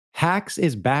Hacks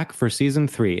is back for season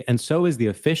 3, and so is the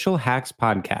official Hacks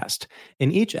podcast.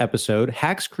 In each episode,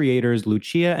 Hacks creators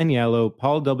Lucia Aniello,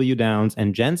 Paul W. Downs,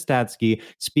 and Jen Statsky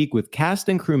speak with cast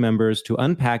and crew members to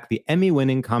unpack the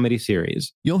Emmy-winning comedy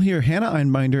series. You'll hear Hannah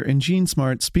Einbinder and Jean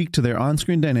Smart speak to their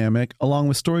on-screen dynamic, along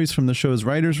with stories from the show's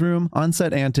writer's room,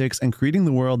 on-set antics, and creating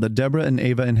the world that Deborah and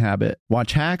Ava inhabit.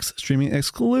 Watch Hacks, streaming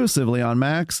exclusively on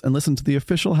Max, and listen to the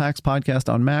official Hacks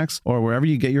podcast on Max or wherever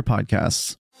you get your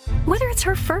podcasts. Whether it's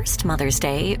her first Mother's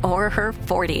Day or her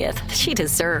 40th, she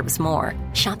deserves more.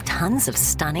 Shop tons of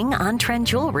stunning on-trend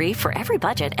jewelry for every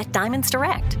budget at Diamonds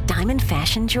Direct. Diamond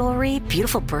fashion jewelry,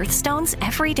 beautiful birthstones,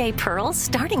 everyday pearls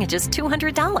starting at just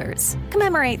 $200.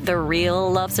 Commemorate the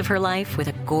real loves of her life with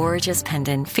a gorgeous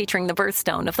pendant featuring the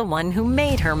birthstone of the one who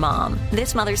made her mom.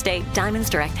 This Mother's Day, Diamonds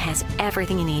Direct has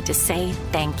everything you need to say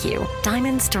thank you.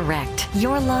 Diamonds Direct.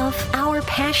 Your love, our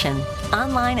passion.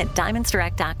 Online at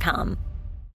diamondsdirect.com.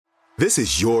 This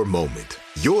is your moment,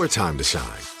 your time to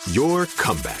shine, your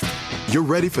comeback. You're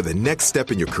ready for the next step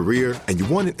in your career, and you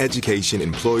want an education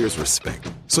employers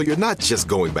respect. So you're not just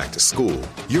going back to school,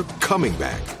 you're coming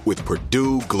back with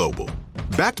Purdue Global.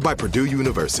 Backed by Purdue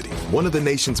University, one of the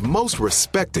nation's most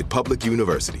respected public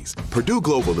universities, Purdue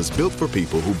Global is built for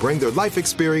people who bring their life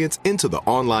experience into the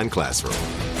online classroom.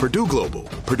 Purdue Global,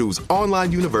 Purdue's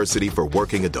online university for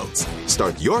working adults.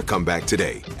 Start your comeback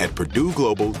today at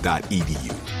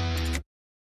purdueglobal.edu.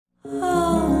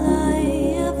 All I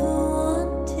ever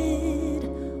wanted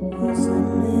was a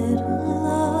little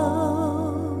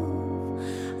love.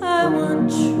 I want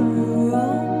true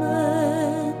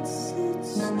romance,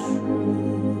 it's true.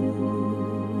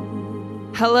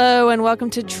 Hello and welcome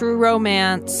to True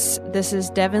Romance. This is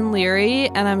Devin Leary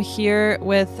and I'm here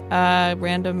with a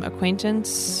random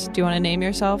acquaintance. Do you want to name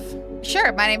yourself?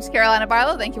 Sure. My name's Carolina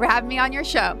Barlow. Thank you for having me on your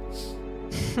show.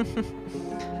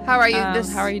 How are you?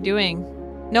 How are you doing?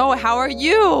 No, how are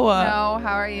you? No,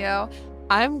 how are you?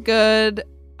 I'm good.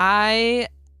 I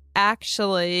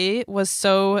actually was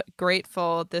so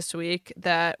grateful this week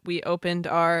that we opened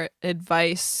our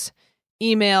advice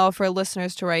email for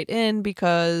listeners to write in,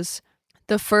 because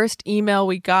the first email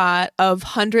we got of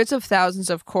hundreds of thousands,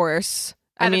 of course.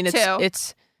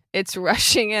 It's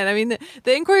rushing in. I mean,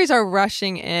 the inquiries are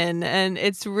rushing in, and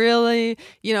it's really,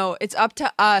 it's up to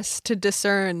us to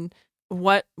discern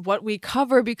what we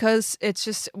cover, because it's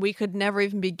just, we could never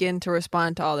even begin to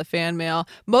respond to all the fan mail.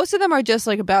 Most of them are just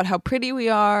like about how pretty we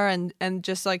are, and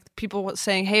just like people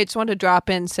saying, hey, I just want to drop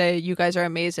in, say you guys are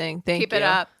amazing, thank you,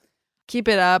 keep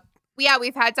it up. Yeah,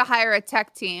 we've had to hire a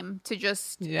tech team to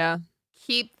just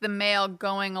keep the mail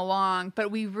going along,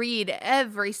 but we read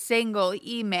every single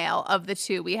email of the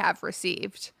two we have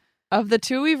received. Of the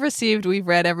two we've received, we've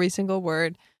read every single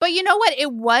word. But you know what?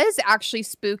 It was actually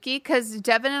spooky, because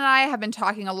Devin and I have been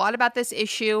talking a lot about this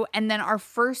issue, and then our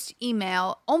first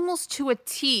email, almost to a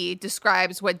T,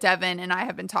 describes what Devin and I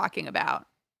have been talking about.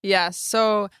 Yes.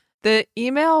 So the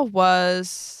email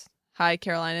was, hi,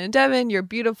 Carolina and Devin, you're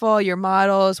beautiful, you're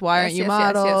models. Why aren't you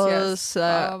models?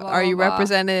 Blah, blah, are you blah.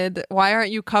 represented? Why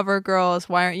aren't you cover girls?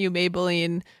 Why aren't you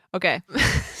Maybelline? Okay.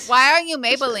 Why aren't you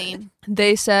Maybelline?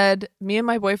 They said, me and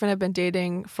my boyfriend have been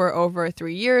dating for over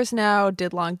 3 years now,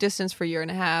 did long distance for a year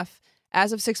and a half.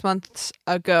 As of 6 months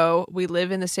ago, we live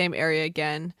in the same area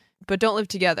again, but don't live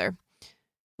together.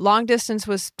 Long distance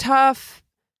was tough,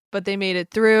 but they made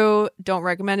it through. Don't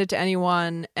recommend it to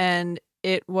anyone. And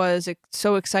it was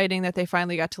so exciting that they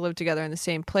finally got to live together in the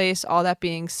same place. All that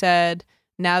being said,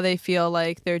 now they feel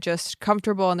like they're just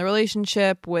comfortable in the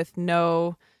relationship with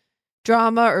no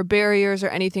drama or barriers or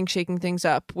anything shaking things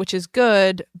up, which is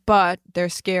good, but they're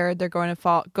scared they're going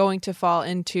to fall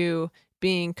into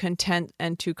being content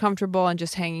and too comfortable and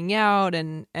just hanging out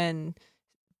and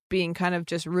being kind of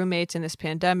just roommates in this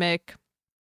pandemic.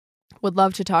 Would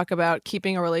love to talk about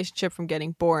keeping a relationship from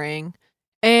getting boring.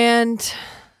 And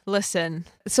listen,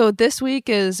 so this week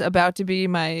is about to be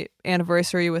my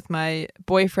anniversary with my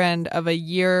boyfriend of a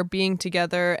year being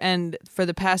together. And for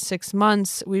the past 6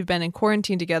 months, we've been in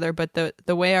quarantine together. But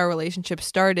the way our relationship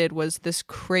started was this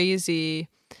crazy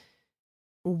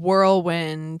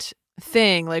whirlwind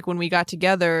thing. Like when we got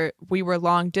together, we were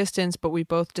long distance, but we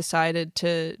both decided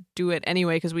to do it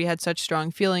anyway because we had such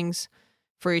strong feelings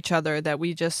for each other that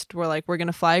we just were like, we're going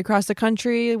to fly across the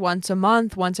country once a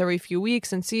month, once every few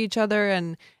weeks, and see each other.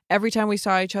 And every time we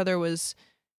saw each other was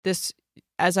this,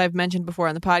 as I've mentioned before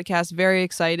on the podcast, very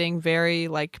exciting, very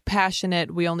like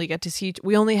passionate. We only get to see,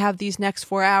 we only have these next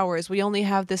 4 hours. We only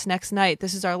have this next night.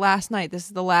 This is our last night. This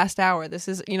is the last hour. This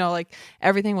is, like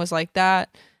everything was like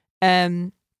that.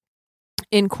 And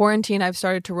in quarantine, I've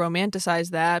started to romanticize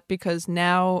that because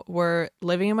now we're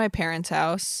living in my parents'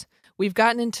 house. we've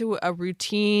gotten into a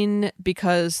routine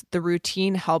because the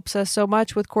routine helps us so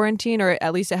much with quarantine, or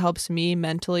at least it helps me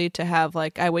mentally to have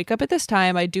like, I wake up at this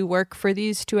time, I do work for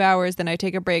these 2 hours, then I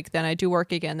take a break, then I do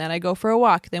work again, then I go for a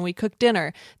walk, then we cook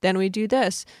dinner, then we do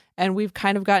this. And we've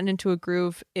kind of gotten into a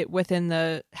groove within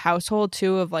the household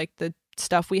too, of like the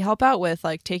stuff we help out with,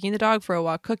 like taking the dog for a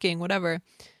walk, cooking, whatever.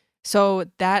 So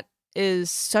that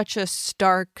is such a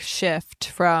stark shift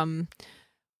from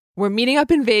we're meeting up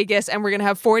in Vegas and we're going to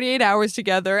have 48 hours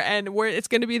together and it's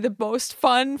going to be the most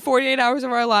fun 48 hours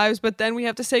of our lives, but then we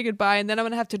have to say goodbye, and then I'm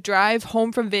going to have to drive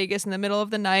home from Vegas in the middle of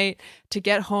the night to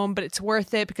get home, but it's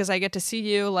worth it because I get to see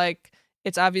you. Like,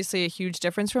 it's obviously a huge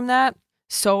difference from that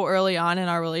so early on in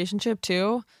our relationship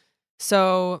too.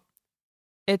 So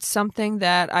it's something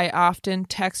that I often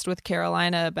text with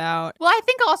Carolina about. Well, I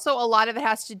think also a lot of it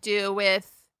has to do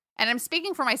with, and I'm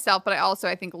speaking for myself, but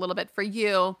I think a little bit for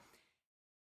you.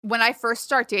 When I first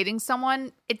start dating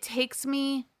someone, it takes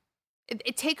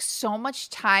so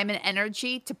much time and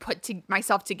energy to put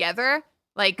myself together.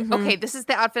 Like, okay, this is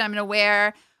the outfit I'm going to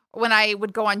wear. When I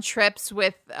would go on trips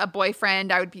with a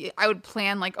boyfriend, I would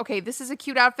plan like, okay, this is a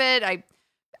cute outfit.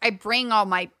 I bring all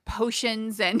my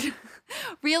potions and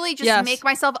really just make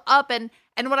myself up.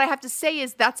 And what I have to say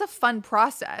is that's a fun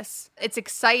process. It's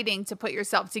exciting to put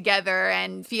yourself together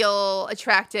and feel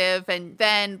attractive. And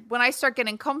then when I start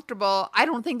getting comfortable, I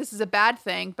don't think this is a bad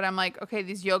thing, but I'm like, okay,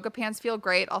 these yoga pants feel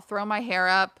great. I'll throw my hair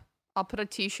up. I'll put a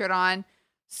t-shirt on.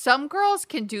 Some girls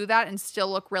can do that and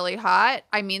still look really hot.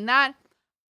 I mean that.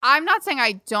 I'm not saying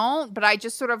I don't, but I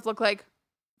just sort of look like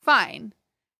fine.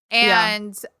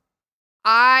 And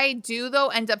I do, though,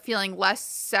 end up feeling less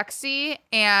sexy.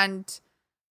 And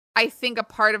I think a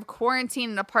part of quarantine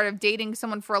and a part of dating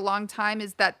someone for a long time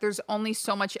is that there's only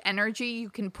so much energy you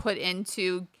can put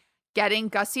into getting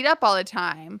gussied up all the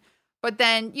time. But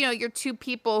then, you're two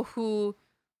people who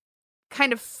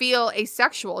kind of feel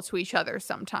asexual to each other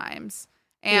sometimes.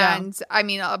 And I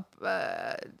mean,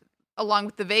 along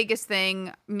with the Vegas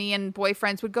thing, me and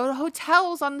boyfriends would go to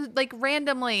hotels on like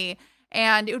randomly,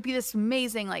 and it would be this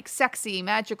amazing, like sexy,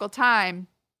 magical time.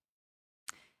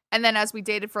 And then as we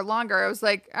dated for longer, I was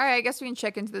like, all right, I guess we can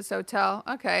check into this hotel.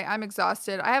 Okay, I'm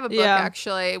exhausted. I have a book,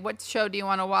 actually. What show do you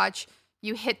want to watch?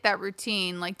 You hit that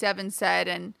routine, like Devin said.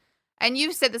 And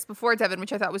you've said this before, Devin,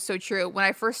 which I thought was so true. When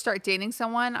I first start dating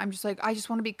someone, I'm just like, I just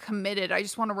want to be committed. I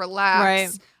just want to relax.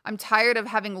 Right. I'm tired of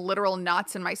having literal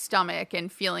knots in my stomach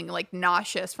and feeling like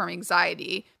nauseous from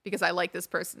anxiety because I like this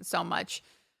person so much.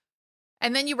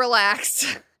 And then you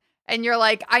relax and you're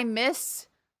like, I miss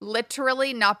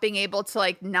literally not being able to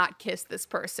like not kiss this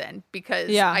person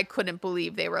because I couldn't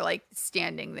believe they were like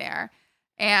standing there.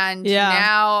 And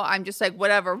now I'm just like,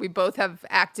 whatever. We both have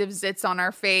active zits on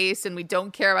our face and we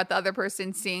don't care about the other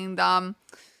person seeing them.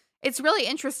 It's really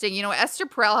interesting. Esther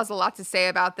Perel has a lot to say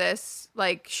about this.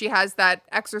 Like, she has that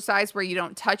exercise where you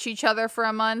don't touch each other for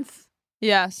a month.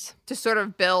 Yes. To sort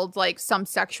of build like some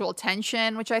sexual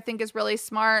tension, which I think is really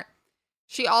smart.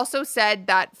 She also said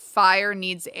that fire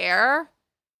needs air.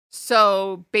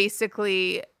 So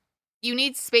basically, you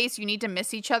need space. You need to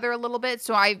miss each other a little bit.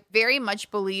 So I very much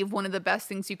believe one of the best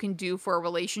things you can do for a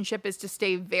relationship is to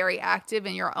stay very active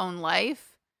in your own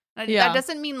life. That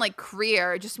doesn't mean like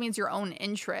career. It just means your own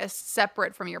interests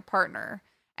separate from your partner.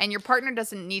 And your partner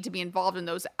doesn't need to be involved in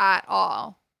those at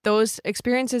all. Those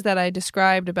experiences that I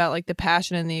described about like the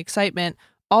passion and the excitement,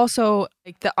 also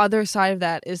like the other side of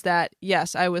that is that,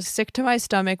 yes, I was sick to my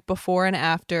stomach before and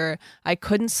after. I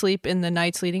couldn't sleep in the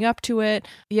nights leading up to it.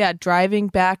 Yeah, driving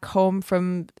back home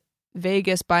from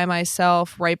Vegas by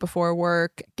myself right before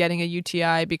work, getting a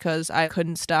UTI because I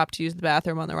couldn't stop to use the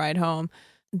bathroom on the ride home.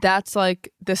 That's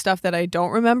like the stuff that I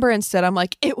don't remember. Instead, I'm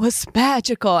like, it was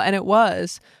magical. And it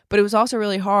was. But it was also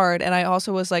really hard. And I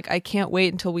also was like, I can't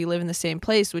wait until we live in the same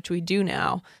place, which we do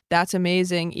now. That's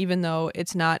amazing, even though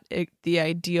it's not the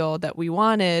ideal that we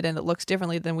wanted and it looks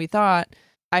differently than we thought.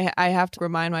 I have to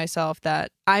remind myself that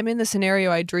I'm in the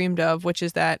scenario I dreamed of, which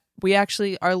is that we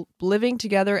actually are living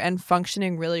together and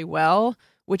functioning really well,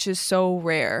 which is so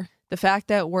rare. The fact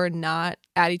that we're not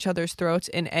at each other's throats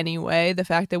in any way, the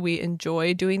fact that we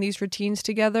enjoy doing these routines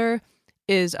together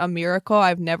is a miracle.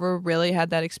 I've never really had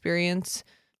that experience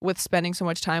with spending so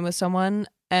much time with someone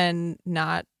and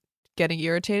not getting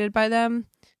irritated by them.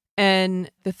 And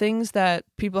the things that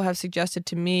people have suggested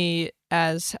to me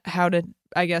as how to,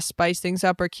 I guess, spice things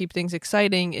up or keep things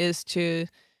exciting is to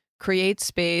create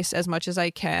space as much as I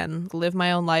can, live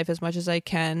my own life as much as I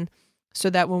can, so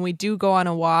that when we do go on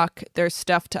a walk, there's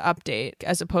stuff to update,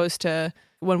 as opposed to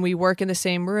when we work in the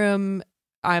same room,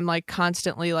 I'm like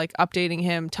constantly like updating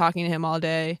him, talking to him all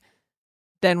day.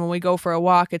 Then when we go for a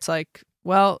walk, it's like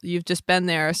well, you've just been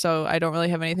there, so I don't really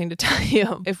have anything to tell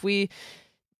you. If we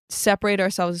separate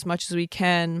ourselves as much as we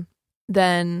can,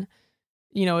 then,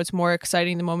 you know, it's more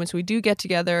exciting the moments we do get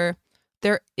together.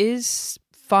 There is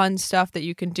fun stuff that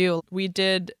you can do. We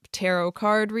did tarot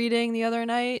card reading the other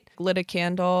night, lit a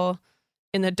candle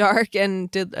in the dark and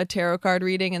did a tarot card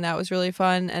reading, and that was really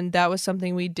fun. And that was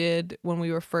something we did when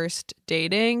we were first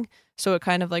dating. So it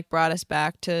kind of like brought us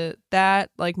back to that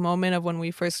like moment of when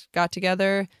we first got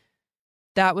together.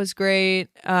 That was great.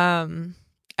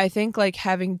 I think like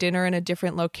having dinner in a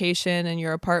different location in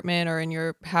your apartment or in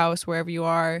your house, wherever you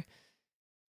are,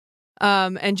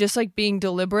 and just like being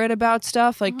deliberate about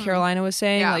stuff, like Carolina was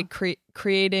saying, like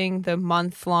creating the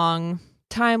month-long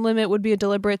time limit would be a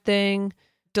deliberate thing.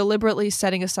 Deliberately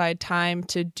setting aside time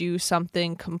to do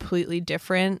something completely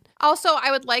different. Also,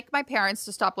 I would like my parents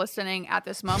to stop listening at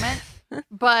this moment,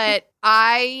 but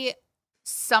I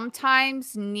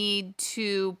sometimes need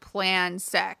to plan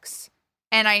sex.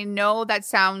 And I know that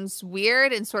sounds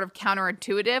weird and sort of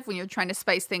counterintuitive when you're trying to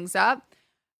spice things up.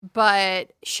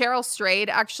 But Cheryl Strayed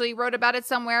actually wrote about it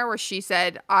somewhere where she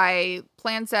said, I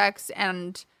plan sex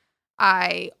and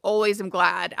I always am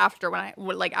glad after I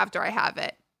have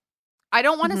it. I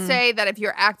don't want to say that if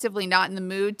you're actively not in the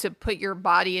mood to put your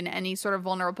body in any sort of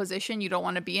vulnerable position you don't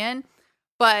want to be in.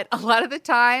 But a lot of the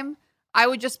time I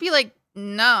would just be like,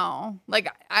 no, like,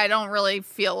 I don't really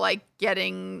feel like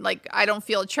getting, like, I don't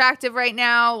feel attractive right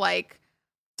now. Like,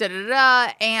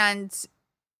 and,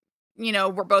 you know,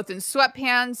 we're both in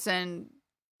sweatpants and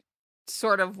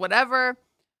sort of whatever.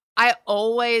 I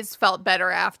always felt better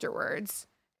afterwards.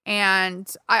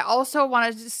 And I also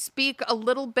wanted to speak a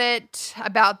little bit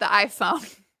about the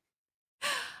iPhone.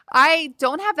 I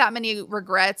don't have that many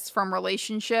regrets from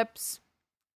relationships.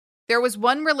 There was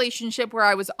one relationship where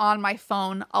I was on my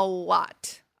phone a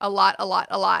lot.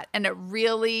 And it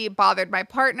really bothered my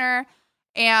partner.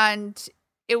 And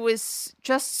it was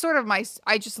just sort of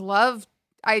I just live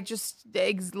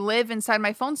inside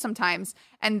my phone sometimes.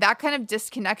 And that kind of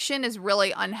disconnection is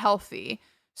really unhealthy.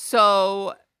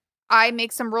 So I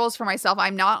make some rules for myself.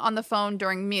 I'm not on the phone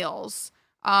during meals.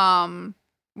 When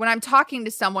I'm talking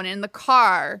to someone in the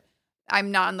car, I'm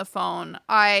not on the phone.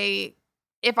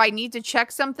 If I need to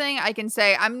check something, I can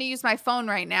say, I'm going to use my phone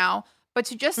right now. But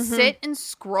to just sit and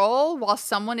scroll while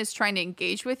someone is trying to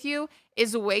engage with you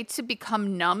is a way to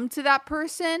become numb to that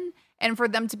person and for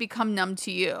them to become numb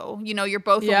to you. You know, you're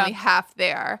both only half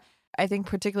there. I think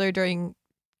particularly during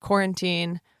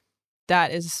quarantine,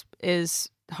 that is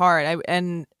hard.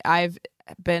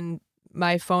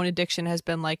 My phone addiction has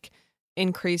been like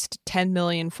increased 10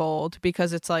 million fold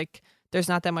because it's like there's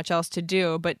not that much else to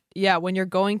do. But yeah, when you're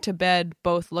going to bed,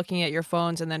 both looking at your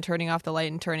phones and then turning off the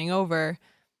light and turning over,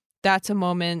 that's a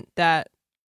moment that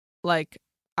like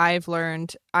I've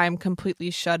learned I'm completely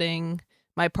shutting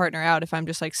my partner out if I'm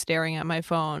just like staring at my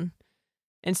phone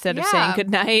instead of saying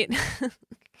goodnight.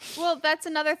 Well, that's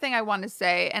another thing I want to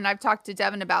say, and I've talked to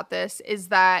Devin about this, is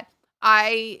that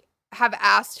I have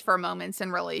asked for moments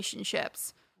in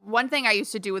relationships. One thing I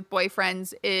used to do with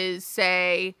boyfriends is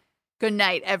say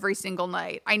goodnight every single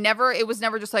night. It was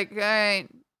never just like, hey,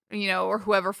 you know, or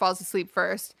whoever falls asleep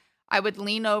first. I would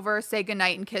lean over, say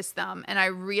goodnight, and kiss them. And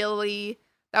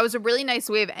that was a really nice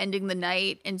way of ending the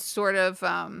night and sort of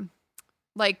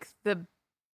like the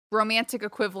romantic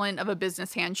equivalent of a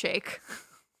business handshake.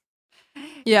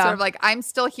 Yeah. Sort of like, I'm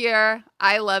still here.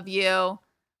 I love you.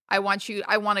 I want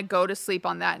to go to sleep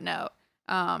on that note.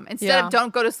 Instead of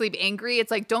don't go to sleep angry,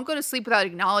 it's like, don't go to sleep without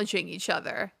acknowledging each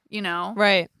other, you know?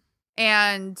 Right.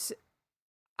 And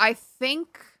I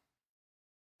think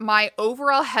my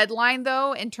overall headline,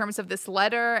 though, in terms of this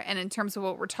letter and in terms of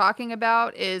what we're talking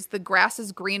about, is the grass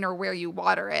is greener where you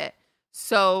water it.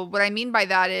 So what I mean by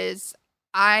that is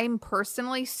I'm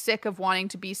personally sick of wanting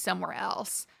to be somewhere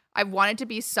else. I've wanted to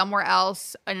be somewhere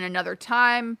else in another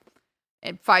time,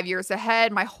 and 5 years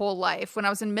ahead, my whole life. When I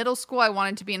was in middle school, I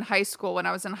wanted to be in high school. When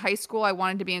I was in high school, I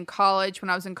wanted to be in college. When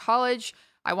I was in college,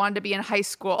 I wanted to be in high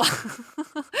school.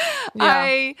 When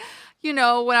I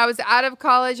was out of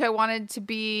college, I wanted to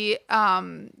be,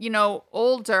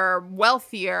 older,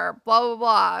 wealthier, blah, blah,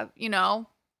 blah, you know.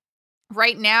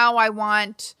 Right now, I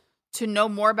want to know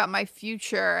more about my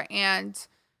future. And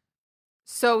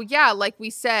so, yeah, like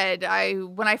we said,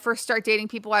 when I first start dating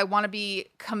people, I want to be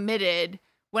committed.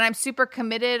 When I'm super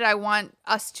committed, I want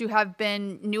us to have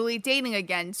been newly dating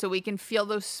again so we can feel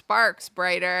those sparks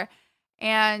brighter.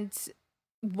 And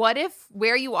what if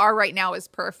where you are right now is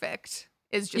perfect,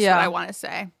 is just what I want to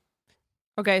say.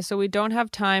 Okay, so we don't have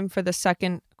time for the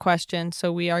second question,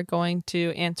 so we are going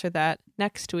to answer that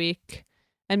next week.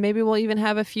 And maybe we'll even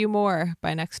have a few more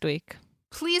by next week.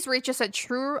 please reach us at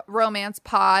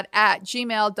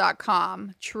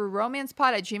trueromancepod@gmail.com.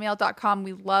 Trueromancepod@gmail.com.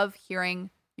 We love hearing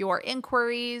your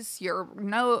inquiries,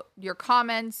 your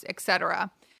comments,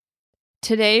 etc.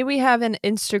 Today we have an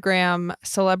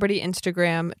celebrity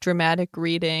Instagram dramatic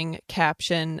reading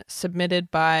caption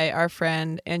submitted by our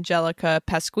friend Angelica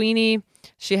Pasquini.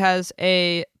 She has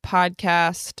a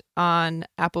podcast on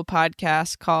Apple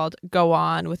Podcasts called Go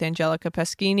On with Angelica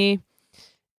Pasquini.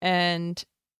 And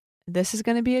this is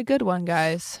going to be a good one,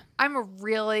 guys. I'm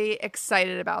really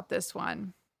excited about this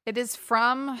one. It is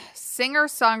from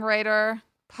singer-songwriter,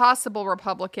 possible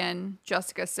Republican,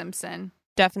 Jessica Simpson.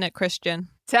 Definite Christian.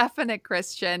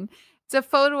 It's a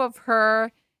photo of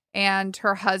her and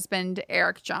her husband,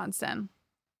 Eric Johnson.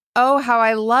 Oh, how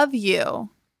I love you! !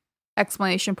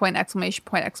 Exclamation point.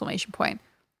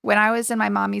 When I was in my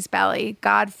mommy's belly,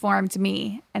 God formed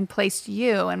me and placed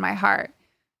you in my heart.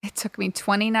 It took me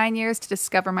 29 years to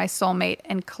discover my soulmate,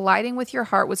 and colliding with your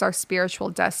heart was our spiritual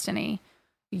destiny.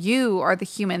 You are the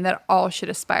human that all should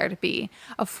aspire to be,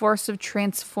 a force of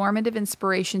transformative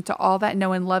inspiration to all that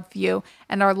know and love you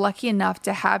and are lucky enough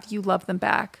to have you love them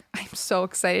back. I'm so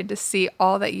excited to see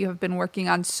all that you have been working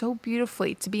on so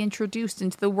beautifully to be introduced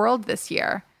into the world this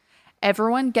year.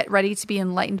 Everyone get ready to be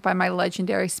enlightened by my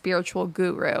legendary spiritual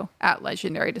guru at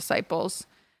Legendary Disciples.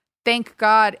 Thank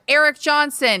God, Eric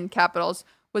Johnson, capitals,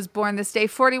 was born this day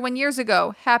 41 years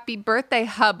ago. Happy birthday,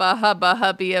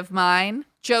 hubby of mine.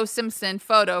 Joe Simpson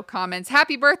photo comments,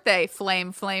 happy birthday,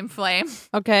 flame.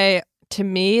 Okay, to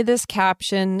me, this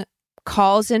caption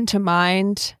calls into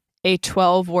mind a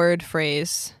 12-word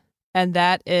phrase, and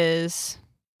that is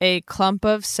a clump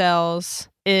of cells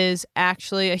is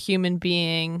actually a human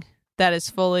being that is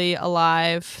fully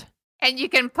alive. And you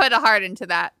can put a heart into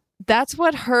that. That's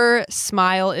what her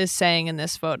smile is saying in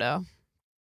this photo,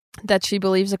 that she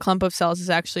believes a clump of cells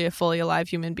is actually a fully alive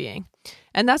human being.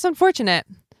 And that's unfortunate.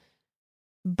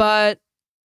 But,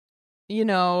 you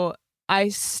know, I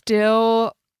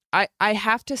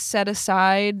have to set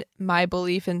aside my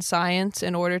belief in science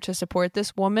in order to support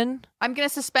this woman. I'm going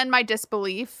to suspend my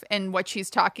disbelief in what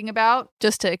she's talking about.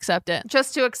 Just to accept it.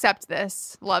 Just to accept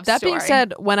this love story. That being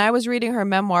said, when I was reading her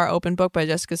memoir, Open Book by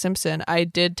Jessica Simpson, I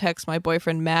did text my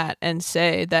boyfriend Matt and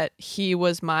say that he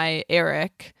was my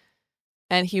Eric.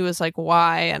 And he was like,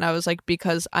 why? And I was like,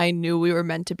 because I knew we were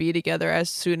meant to be together as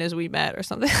soon as we met or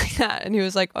something like that. And he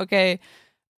was like, okay,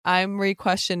 I'm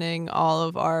re-questioning all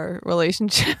of our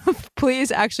relationship.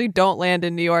 Please actually don't land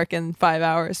in New York in 5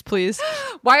 hours, please.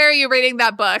 Why are you reading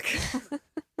that book?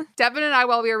 Devin and I,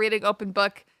 while we were reading Open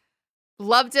Book,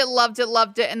 loved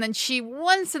it. And then she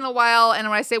once in a while, and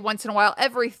when I say once in a while,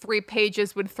 every 3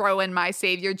 pages would throw in my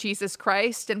Savior, Jesus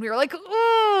Christ. And we were like,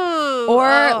 ooh.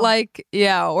 Or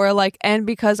and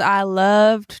because I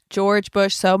loved George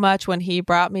Bush so much when he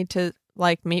brought me to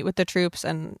like meet with the troops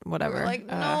and whatever. We're like,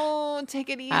 no, take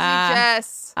it easy,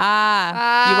 Jess. You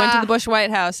went to the Bush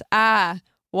White House.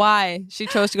 Why? She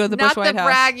chose to go to the Bush White House. Not the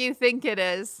brag you think it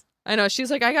is. I know. She's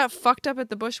like, I got fucked up at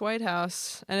the Bush White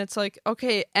House. And it's like,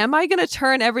 okay, am I going to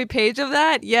turn every page of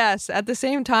that? Yes. At the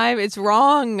same time, it's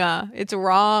wrong. It's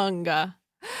wrong.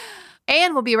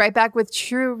 And we'll be right back with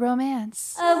True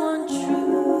Romance. I want true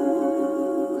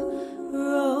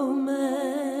romance.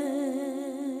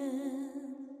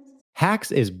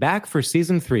 Hacks is back for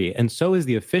season 3, and so is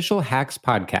the official Hacks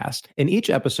podcast. In each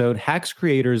episode, Hacks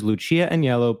creators Lucia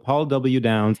Aniello, Paul W.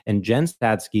 Downs, and Jen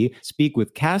Statsky speak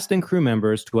with cast and crew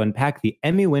members to unpack the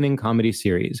Emmy-winning comedy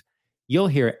series. You'll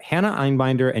hear Hannah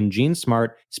Einbinder and Jean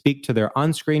Smart speak to their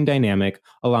on-screen dynamic,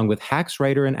 along with Hacks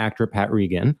writer and actor Pat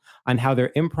Regan, on how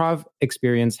their improv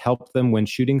experience helped them when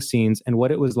shooting scenes and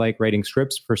what it was like writing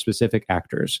scripts for specific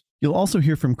actors. You'll also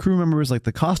hear from crew members like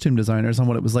the costume designers on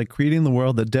what it was like creating the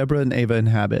world that Deborah and Ava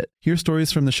inhabit. Hear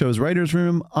stories from the show's writer's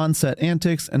room, on-set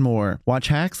antics, and more. Watch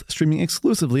Hacks streaming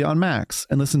exclusively on Max,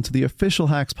 and listen to the official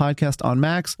Hacks podcast on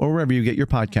Max or wherever you get your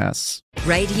podcasts.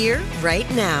 Right here, right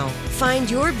now. Find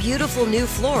your beautiful new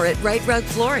floor at Right Rug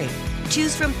Flooring.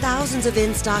 Choose from thousands of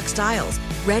in-stock styles,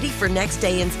 ready for next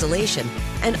day installation,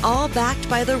 and all backed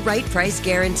by the right price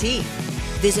guarantee.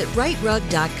 Visit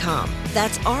rightrug.com.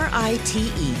 That's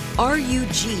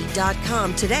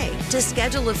RITERUG.com today to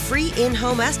schedule a free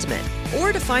in-home estimate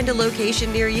or to find a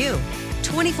location near you.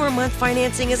 24-month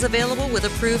financing is available with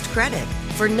approved credit.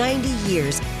 For 90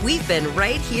 years, we've been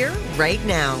right here, right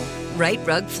now. Right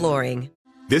Rug Flooring.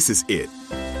 This is it.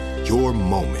 Your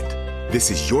moment.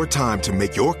 This is your time to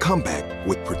make your comeback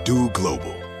with Purdue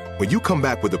Global. When you come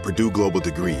back with a Purdue Global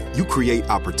degree, you create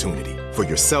opportunity for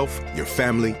yourself, your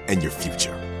family, and your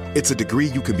future. It's a degree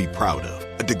you can be proud of,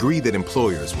 a degree that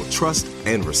employers will trust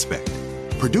and respect.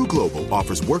 Purdue Global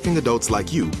offers working adults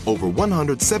like you over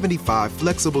 175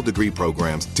 flexible degree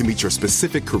programs to meet your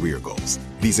specific career goals.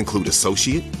 These include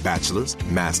associate, bachelor's,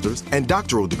 master's, and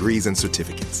doctoral degrees and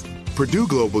certificates. Purdue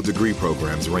Global degree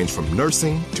programs range from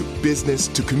nursing to business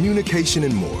to communication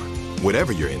and more.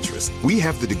 Whatever your interest, we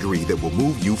have the degree that will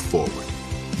move you forward.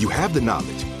 You have the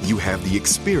knowledge, you have the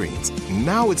experience.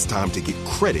 Now it's time to get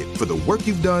credit for the work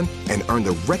you've done and earn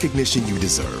the recognition you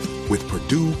deserve with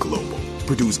Purdue Global,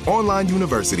 Purdue's online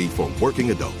university for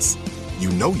working adults.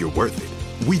 You know you're worth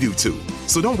it. We do too.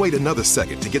 So don't wait another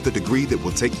second to get the degree that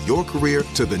will take your career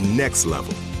to the next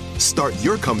level. Start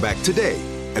your comeback today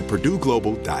at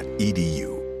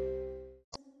purdueglobal.edu.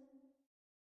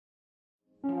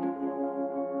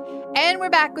 And we're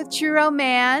back with True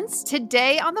Romance.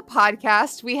 Today on the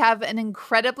podcast, we have an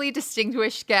incredibly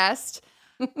distinguished guest,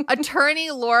 attorney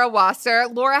Laura Wasser.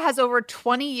 Laura has over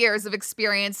 20 years of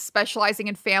experience specializing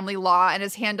in family law and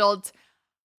has handled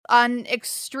an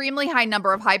extremely high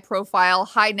number of high-profile,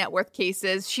 high-net-worth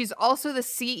cases. She's also the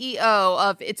CEO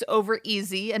of It's Over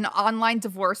Easy, an online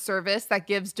divorce service that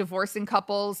gives divorcing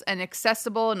couples an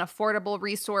accessible and affordable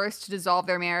resource to dissolve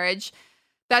their marriage.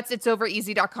 That's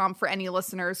itsovereasy.com for any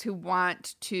listeners who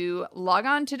want to log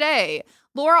on today.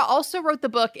 Laura also wrote the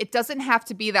book, It Doesn't Have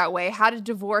to Be That Way, How to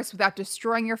Divorce Without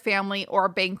Destroying Your Family or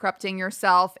Bankrupting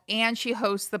Yourself. And she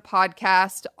hosts the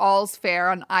podcast All's Fair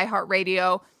on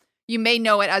iHeartRadio. You may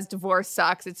know it as Divorce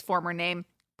Sucks, its former name.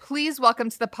 Please welcome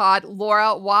to the pod,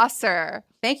 Laura Wasser.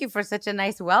 Thank you for such a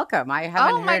nice welcome. I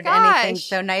haven't heard anything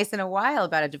so nice in a while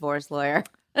about a divorce lawyer.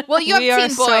 Well, you have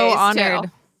teen boys, so honored.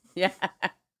 too. Yeah.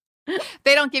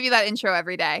 They don't give you that intro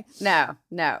every day. No.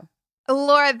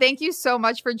 Laura, thank you so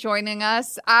much for joining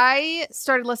us. I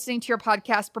started listening to your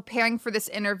podcast, preparing for this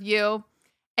interview,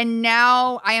 and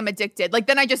now I am addicted.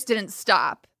 Then I just didn't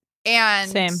stop. And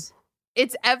Same.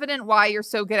 It's evident why you're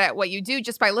so good at what you do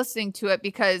just by listening to it,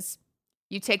 because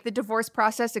you take the divorce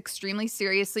process extremely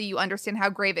seriously. You understand how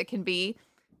grave it can be.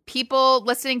 People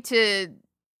listening to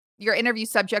your interview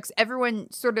subjects,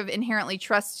 everyone sort of inherently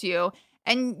trusts you.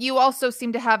 And you also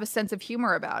seem to have a sense of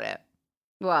humor about it.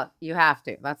 Well, you have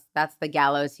to. That's the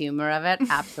gallows humor of it,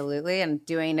 absolutely, and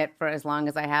doing it for as long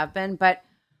as I have been. But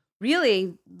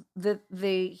really,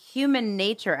 the human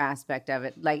nature aspect of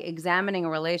it, like examining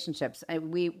relationships,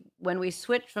 when we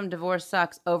switched from Divorce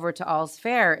Sucks over to All's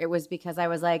Fair, it was because I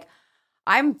was like,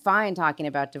 I'm fine talking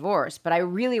about divorce, but I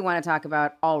really want to talk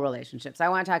about all relationships. I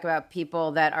want to talk about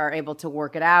people that are able to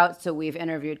work it out. So we've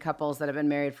interviewed couples that have been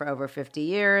married for over 50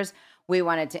 years. We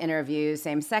wanted to interview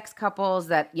same-sex couples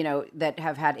that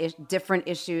have had different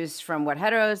issues from what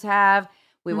heteros have.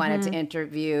 We wanted to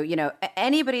interview,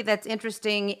 anybody that's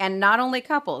interesting, and not only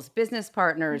couples, business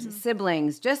partners,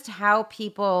 siblings, just how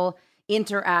people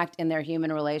interact in their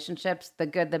human relationships. The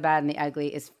good, the bad, and the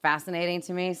ugly is fascinating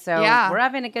to me. So we're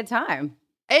having a good time.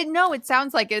 It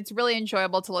sounds like it's really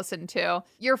enjoyable to listen to.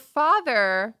 Your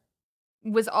father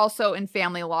was also in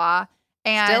family law.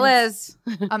 And still is.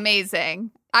 Amazing.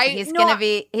 He's gonna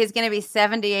be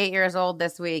 78 years old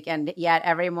this week, and yet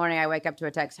every morning I wake up to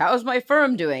a text. How's my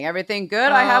firm doing? Everything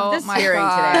good? I have this hearing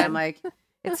today. I'm like,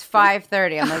 it's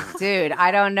 5:30. I'm like, dude,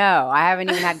 I don't know. I haven't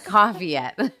even had coffee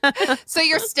yet. So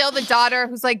you're still the daughter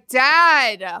who's like,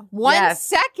 Dad, one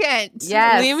second.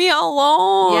 Yes. Leave me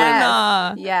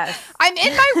alone. Yes. I'm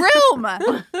in my room.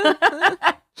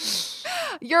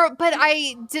 But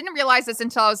I didn't realize this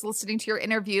until I was listening to your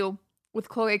interview with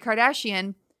Khloe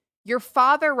Kardashian. Your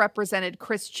father represented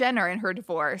Kris Jenner in her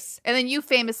divorce, and then you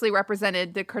famously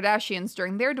represented the Kardashians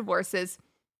during their divorces.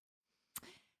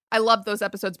 I love those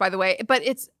episodes, by the way, but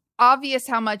it's obvious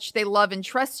how much they love and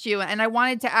trust you. And I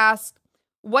wanted to ask,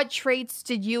 what traits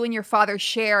did you and your father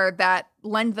share that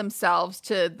lend themselves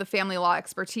to the family law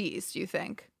expertise, do you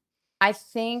think? I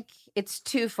think it's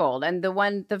twofold. And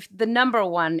the number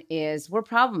one is we're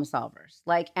problem solvers.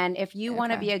 And if you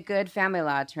want to be a good family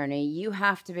law attorney, you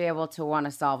have to be able to want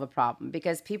to solve a problem,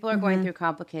 because people are going through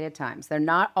complicated times. They're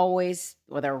not always,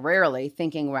 or they're rarely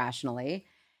thinking rationally.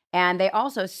 And they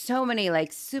also, so many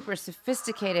super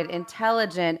sophisticated,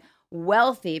 intelligent,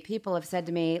 wealthy people have said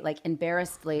to me,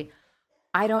 embarrassedly,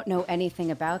 I don't know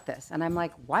anything about this. And I'm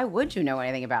like, why would you know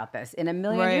anything about this? In a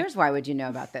million years, why would you know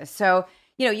about this? So,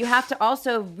 you have to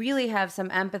also really have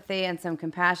some empathy and some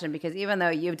compassion, because even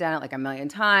though you've done it a million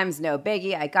times, no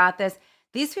biggie, I got this,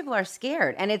 these people are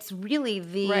scared. And it's really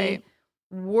the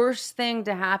worst thing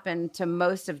to happen to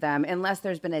most of them, unless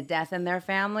there's been a death in their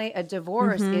family. A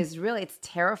divorce is really, it's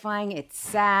terrifying, it's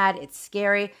sad, it's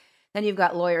scary. Then you've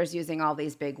got lawyers using all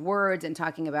these big words and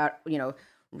talking about,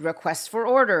 requests for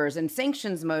orders and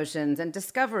sanctions motions and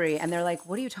discovery. And they're like,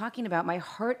 what are you talking about? My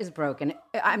heart is broken.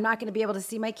 I'm not going to be able to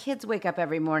see my kids wake up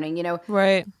every morning. You know,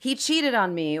 Right. he cheated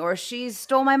on me or she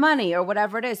stole my money or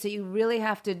whatever it is. So you really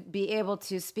have to be able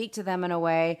to speak to them in a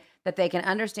way that they can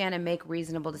understand and make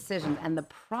reasonable decisions. And the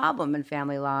problem in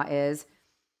family law is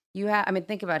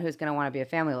think about who's going to want to be a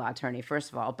family law attorney,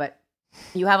 first of all, but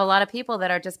you have a lot of people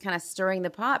that are just kind of stirring the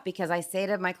pot, because I say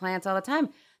to my clients all the time,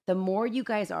 the more you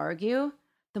guys argue,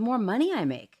 the more money I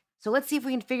make. So let's see if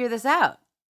we can figure this out.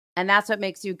 And that's what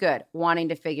makes you good, wanting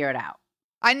to figure it out.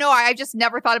 I know. I just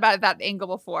never thought about it that angle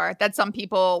before, that some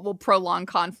people will prolong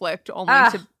conflict only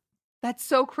to... That's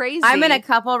so crazy. I'm in a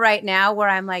couple right now where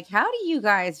I'm like, how do you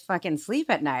guys fucking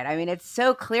sleep at night? I mean, it's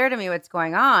so clear to me what's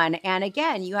going on. And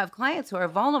again, you have clients who are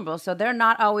vulnerable, so they're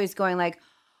not always going like,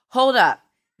 hold up.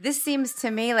 This seems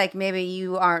to me like maybe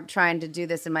you aren't trying to do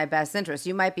this in my best interest.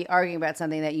 You might be arguing about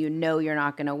something that you know you're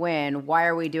not going to win. Why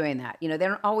are we doing that? You know, they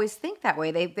don't always think that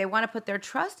way. They want to put their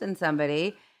trust in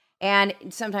somebody. And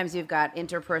sometimes you've got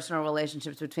interpersonal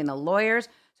relationships between the lawyers.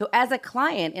 So as a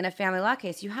client in a family law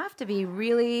case, you have to be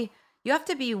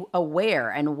aware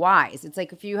and wise. It's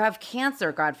like if you have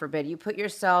cancer, God forbid, you put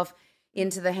yourself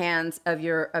into the hands of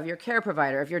your care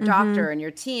provider, of your doctor and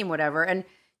your team, whatever. And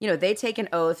you know, they take an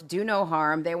oath, do no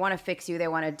harm. They want to fix you. They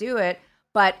want to do it.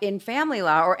 But in family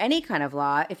law or any kind of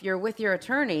law, if you're with your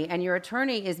attorney and your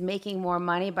attorney is making more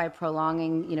money by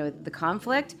prolonging, you know, the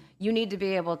conflict, you need to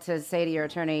be able to say to your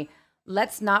attorney,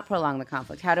 let's not prolong the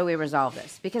conflict. How do we resolve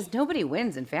this? Because nobody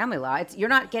wins in family law. You're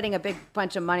not getting a big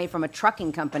bunch of money from a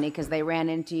trucking company because they ran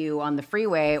into you on the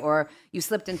freeway or you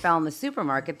slipped and fell in the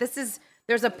supermarket.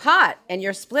 There's a pot and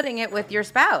you're splitting it with your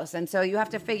spouse. And so you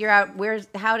have to figure out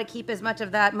how to keep as much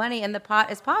of that money in the pot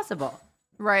as possible.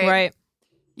 Right.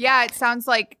 Yeah, it sounds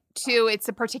like, too, it's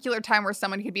a particular time where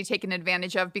someone could be taken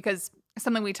advantage of, because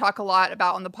something we talk a lot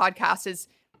about on the podcast is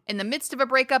in the midst of a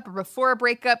breakup or before a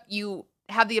breakup, you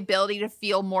have the ability to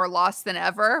feel more lost than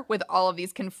ever with all of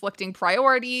these conflicting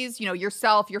priorities, you know,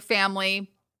 yourself, your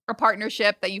family, a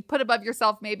partnership that you put above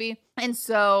yourself maybe. And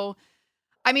so...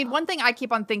 I mean, one thing I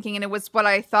keep on thinking, and it was what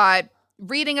I thought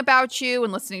reading about you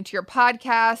and listening to your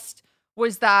podcast,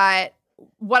 was that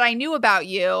what I knew about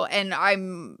you, and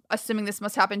I'm assuming this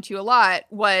must happen to you a lot,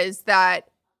 was that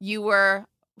you were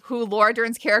who Laura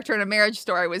Dern's character in A Marriage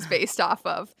Story was based off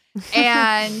of.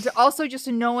 And also just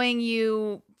knowing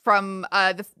you from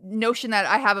the notion that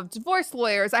I have of divorce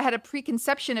lawyers, I had a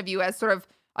preconception of you as sort of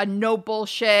a no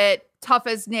bullshit, tough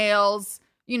as nails,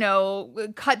 you know,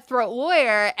 cutthroat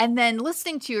lawyer. And then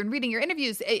listening to you and reading your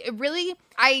interviews, it really,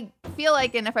 I feel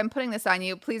like, and if I'm putting this on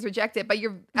you, please reject it, but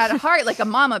you're at heart like a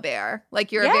mama bear,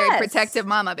 like you're a very protective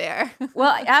mama bear.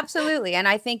 Well, absolutely. And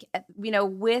I think, you know,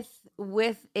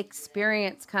 with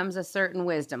experience comes a certain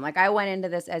wisdom. Like I went into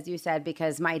this, as you said,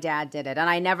 because my dad did it. And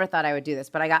I never thought I would do this,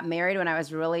 but I got married when I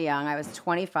was really young. I was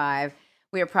 25.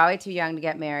 We were probably too young to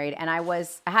get married. And I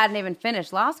hadn't even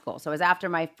finished law school. So it was after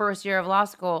my second year of law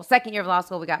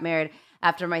school, we got married.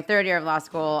 After my third year of law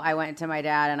school, I went to my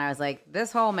dad and I was like,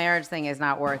 this whole marriage thing is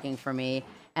not working for me.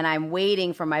 And I'm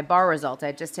waiting for my bar results. I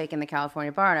had just taken the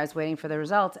California bar and I was waiting for the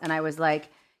results. And I was like,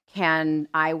 can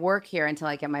I work here until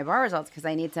I get my bar results? Because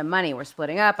I need some money. We're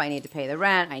splitting up. I need to pay the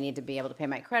rent. I need to be able to pay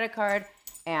my credit card.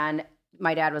 And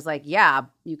my dad was like, yeah,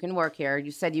 you can work here. You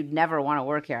said you'd never want to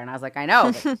work here. And I was like, I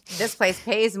know, but this place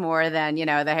pays more than, you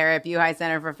know, the Harriet Buhai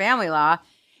Center for Family Law.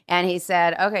 And he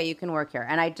said, okay, you can work here.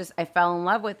 And I fell in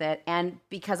love with it. And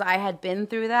because I had been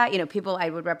through that, you know, I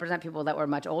would represent people that were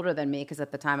much older than me, because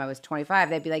at the time I was 25.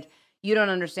 They'd be like, you don't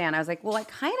understand. I was like, well, I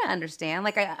kind of understand.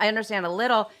 Like I understand a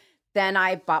little. Then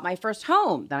I bought my first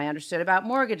home. Then I understood about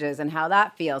mortgages and how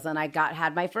that feels. And I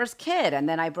had my first kid. And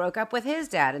then I broke up with his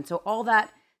dad. And so all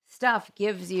that stuff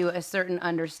gives you a certain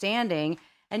understanding.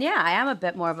 And yeah, I am a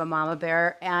bit more of a mama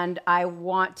bear, and I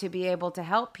want to be able to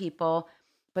help people.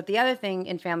 But the other thing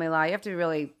in family law, you have to be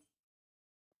really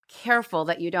careful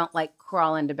that you don't like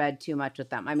crawl into bed too much with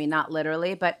them. I mean, not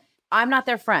literally, but I'm not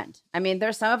their friend. I mean,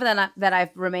 there's some of them that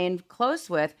I've remained close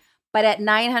with, but at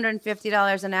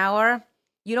 $950 an hour,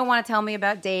 you don't want to tell me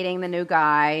about dating the new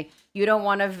guy. You don't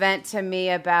want to vent to me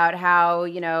about how,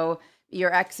 you know,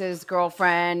 your ex's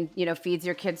girlfriend, you know, feeds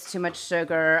your kids too much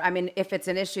sugar. I mean, if it's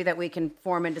an issue that we can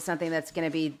form into something that's going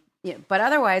to be, you know, but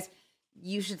otherwise,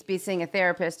 you should be seeing a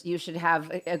therapist. You should have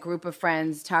a group of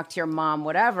friends, talk to your mom,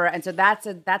 whatever. And so that's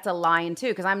a line too,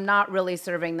 because I'm not really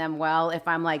serving them well if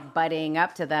I'm like buddying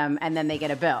up to them and then they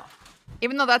get a bill.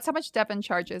 Even though that's how much Devin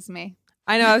charges me.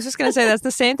 I know. I was just going to say that's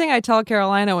the same thing I tell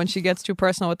Carolina when she gets too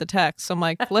personal with the text. I'm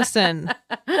like, listen,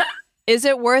 Is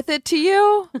it worth it to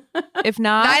you? If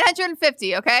not,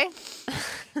 950, okay?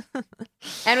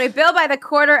 And we bill by the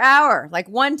quarter hour. Like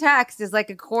one text is like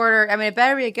a quarter. I mean, it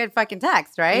better be a good fucking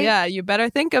text, right? yeah, you better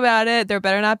think about it. There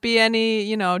better not be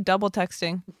any, double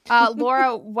texting.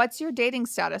 Laura, what's your dating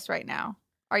status right now?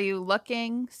 Are you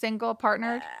looking, single,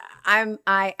 partnered?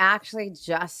 I actually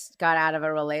just got out of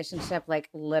a relationship, like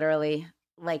literally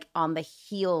like on the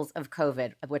heels of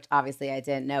COVID, which obviously I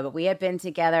didn't know, but we had been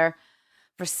together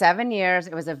for 7 years.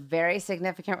 It was a very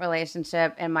significant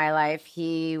relationship in my life.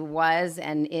 He was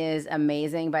and is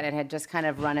amazing, but it had just kind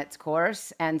of run its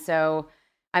course. And so,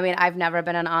 I mean, I've never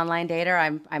been an online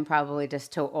dater. I'm probably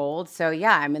just too old. So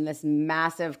yeah, I'm in this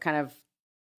massive kind of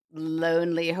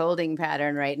lonely holding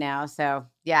pattern right now. So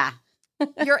yeah.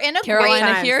 You're in a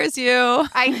Carolina great hears you.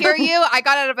 I hear you. I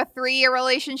got out of a 3-year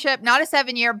relationship, not a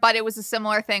 7-year, but it was a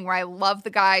similar thing where I love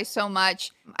the guy so much.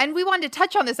 And we wanted to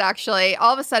touch on this actually.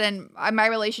 All of a sudden, my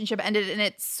relationship ended and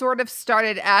it sort of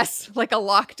started as like a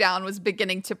lockdown was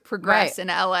beginning to progress in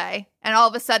LA. And all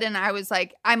of a sudden I was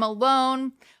like, I'm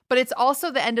alone, but it's also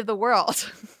the end of the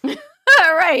world.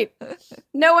 Right.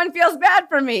 No one feels bad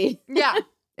for me. Yeah,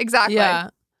 exactly. Yeah.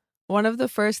 One of the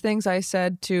first things I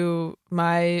said to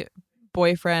my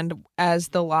boyfriend as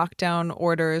the lockdown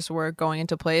orders were going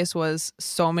into place was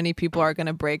so many people are going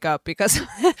to break up because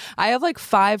I have like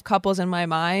 5 couples in my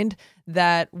mind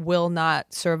that will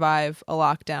not survive a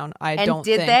lockdown. I don't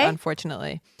think,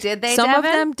 unfortunately. Did they, Some Devin?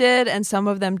 of them did and some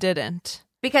of them didn't.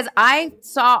 Because I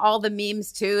saw all the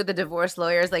memes too, the divorce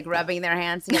lawyers like rubbing their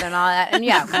hands together and all that. And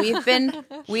yeah,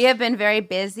 we have been very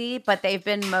busy, but they've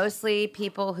been mostly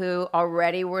people who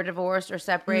already were divorced or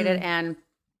separated and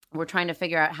we're trying to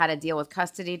figure out how to deal with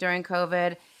custody during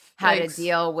COVID, how to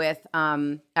deal with,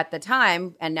 at the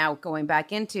time, and now going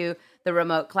back into the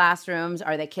remote classrooms.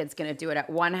 Are the kids going to do it at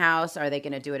one house? Are they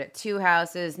going to do it at 2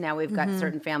 houses? Now we've got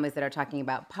certain families that are talking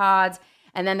about pods.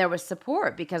 And then there was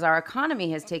support because our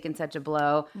economy has taken such a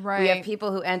blow. Right. We have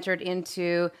people who entered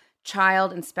into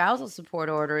child and spousal support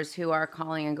orders who are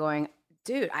calling and going,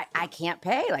 dude, I can't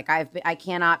pay. Like I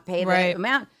cannot pay the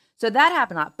amount. So that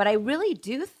happened a lot. But I really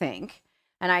do think,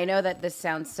 and I know that this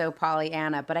sounds so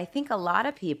Pollyanna, but I think a lot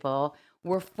of people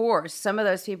were forced, some of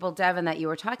those people, Devin, that you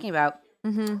were talking about,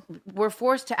 were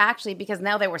forced to actually, because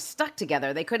now they were stuck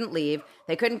together. They couldn't leave.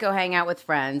 They couldn't go hang out with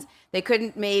friends. They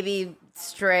couldn't maybe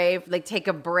stray, like take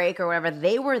a break or whatever.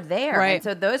 They were there. Right. And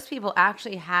so those people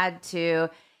actually had to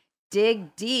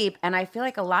dig deep. And I feel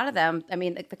like a lot of them, I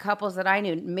mean, the couples that I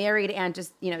knew, married and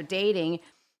just, dating,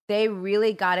 they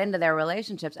really got into their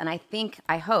relationships. And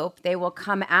I hope they will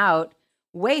come out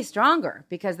way stronger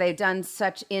because they've done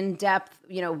such in-depth,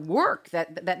 work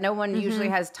that no one usually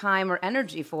has time or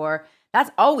energy for. That's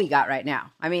all we got right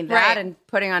now. I mean, that and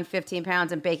putting on 15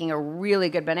 pounds and baking a really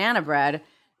good banana bread,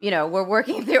 we're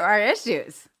working through our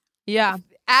issues. Yeah.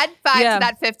 Add 5 to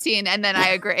that 15 and then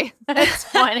I agree.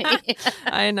 It's 20.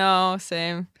 I know.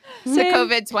 Same. To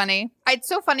COVID 20. It's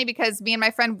so funny because me and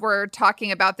my friend were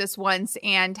talking about this once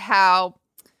and how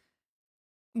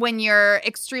when you're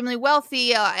extremely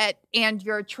wealthy and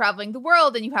you're traveling the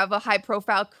world and you have a high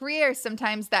profile career,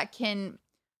 sometimes that can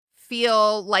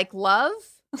feel like love.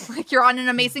 Like you're on an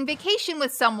amazing vacation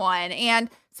with someone and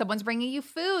someone's bringing you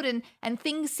food and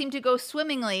things seem to go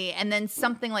swimmingly. And then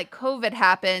something like COVID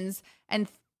happens and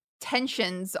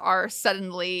tensions are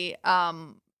suddenly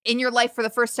in your life for the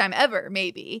first time ever,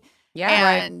 maybe.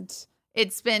 Yeah. And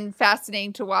it's been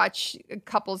fascinating to watch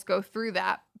couples go through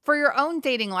that. For your own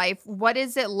dating life, what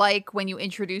is it like when you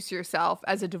introduce yourself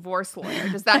as a divorce lawyer?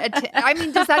 Does that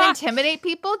does that intimidate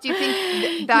people? Do you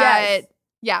think that Yes.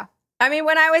 Yeah. I mean,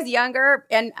 when I was younger,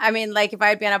 and I mean, like, if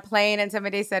I'd be on a plane and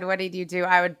somebody said, "What did you do?"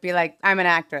 I would be like, "I'm an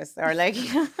actress," or like,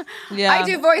 Yeah. "I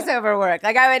do voiceover work."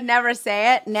 Like, I would never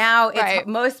say it. Now, it's Right.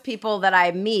 most people that I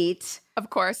meet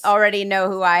Of course. already know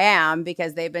who I am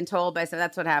because they've been told by. So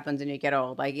that's what happens when you get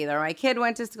old. Like, either my kid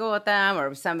went to school with them,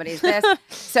 or somebody's this.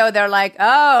 So they're like,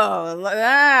 "Oh,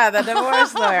 the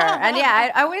divorce lawyer." And yeah,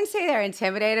 I wouldn't say they're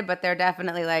intimidated, but they're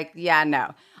definitely like, "Yeah,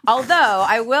 no." Although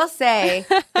I will say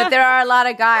that there are a lot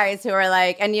of guys who are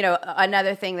like, and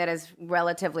another thing that is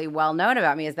relatively well known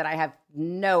about me is that I have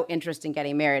no interest in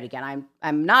getting married again.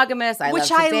 I'm monogamous. Which love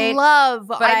to I date. love.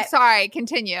 But I'm sorry.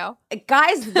 Continue.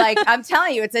 Guys, like, I'm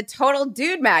telling you, it's a total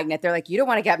dude magnet. They're like, "You don't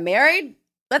want to get married?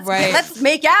 Let's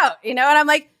make out," And I'm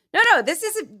like, no, this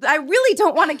isn't. I really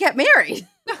don't want to get married.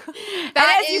 And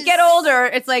as you get older,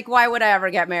 it's like, why would I ever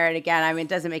get married again? I mean, it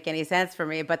doesn't make any sense for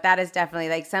me. But that is definitely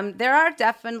like there are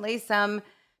definitely some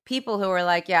people who are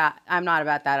like, yeah, I'm not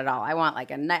about that at all. I want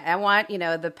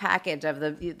the package of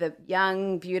the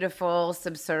young, beautiful,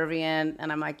 subservient. And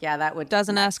I'm like, yeah, that would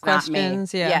Doesn't ask not me.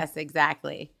 questions. Yeah. Yes,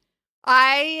 exactly.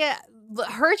 I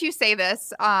heard you say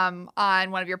this on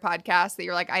one of your podcasts that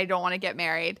you're like, I don't want to get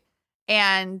married.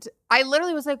 And I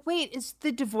literally was like, wait, is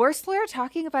the divorce lawyer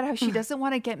talking about how she doesn't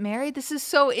want to get married? This is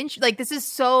so interesting. Like, is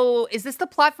this the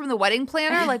plot from The Wedding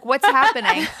Planner? Like, what's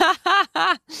happening?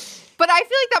 But I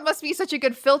feel like that must be such a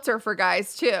good filter for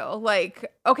guys too.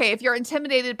 Like, okay, if you're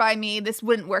intimidated by me, this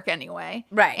wouldn't work anyway.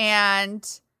 Right. And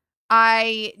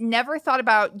I never thought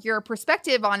about your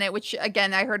perspective on it, which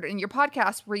again, I heard in your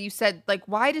podcast where you said, like,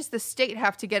 why does the state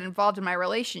have to get involved in my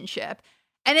relationship?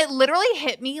 And it literally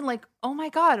hit me like, oh my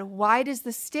God, why does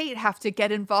the state have to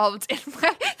get involved in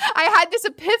my... I had this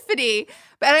epiphany.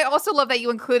 But I also love that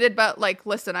you included, but like,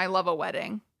 listen, I love a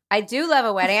wedding. I do love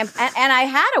a wedding. And I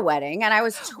had a wedding and I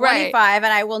was 25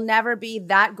 and I will never be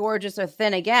that gorgeous or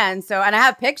thin again. So, and I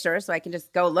have pictures so I can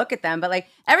just go look at them. But like,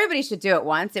 everybody should do it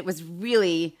once. It was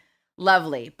really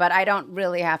lovely, but I don't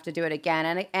really have to do it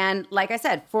again. And like I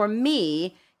said, for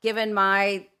me, given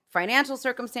my financial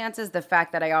circumstances, the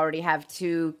fact that I already have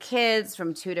 2 kids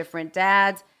from 2 different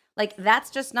dads, like that's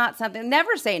just not something,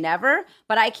 never say never,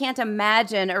 but I can't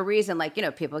imagine a reason like, you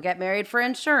know, people get married for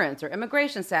insurance or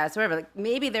immigration status, or whatever. Like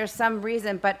maybe there's some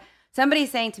reason, but somebody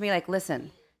saying to me like,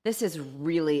 listen, this is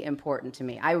really important to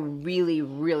me. I really,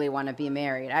 really want to be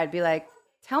married. I'd be like,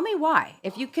 tell me why.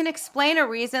 If you can explain a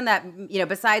reason that, you know,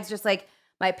 besides just like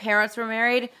my parents were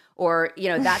married or, you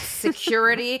know, that's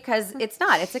security, because it's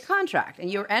not, it's a contract and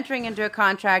you're entering into a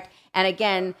contract. And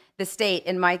again, the state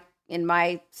in my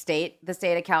state, the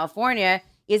state of California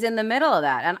is in the middle of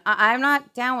that. And I'm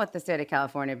not down with the state of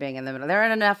California being in the middle. They're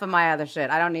in enough of my other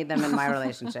shit. I don't need them in my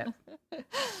relationship.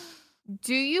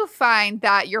 Do you find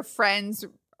that your friends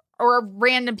or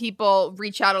random people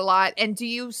reach out a lot? And do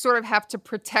you sort of have to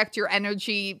protect your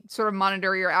energy, sort of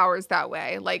monitor your hours that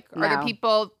way? Like, are there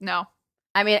people? No.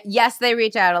 I mean, yes, they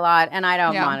reach out a lot and I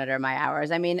don't monitor my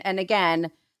hours. I mean, and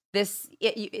again, there's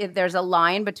a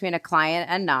line between a client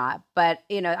and not, but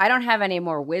you know, I don't have any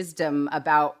more wisdom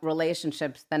about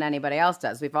relationships than anybody else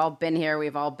does. We've all been here,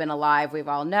 we've all been alive, we've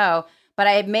all know, but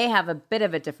I may have a bit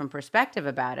of a different perspective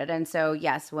about it. And so,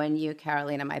 yes, when you,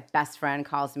 Carolina, my best friend,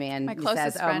 calls me and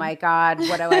says, "Oh my God,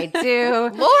 what do I do?"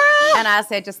 Laura! And I'll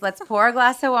say, just let's pour a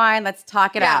glass of wine, let's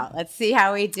talk it out, let's see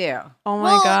how we do. Oh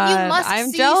my God,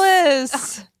 I'm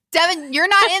jealous. Devin, you're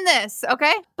not in this,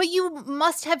 okay? But you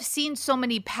must have seen so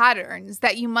many patterns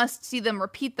that you must see them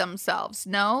repeat themselves,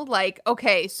 no? Like,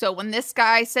 okay, so when this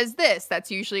guy says this,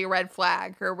 that's usually a red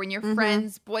flag. Or when your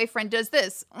friend's boyfriend does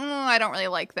this, I don't really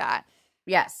like that.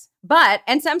 Yes. But,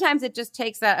 and sometimes it just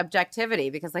takes that objectivity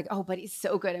because like, oh, but he's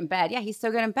so good in bed. Yeah, he's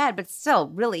so good in bed, but still,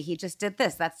 really, he just did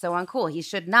this. That's so uncool. He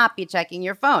should not be checking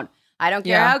your phone. I don't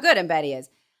care how good in bed he is.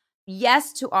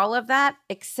 Yes to all of that,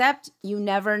 except you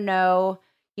never know.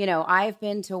 You know, I've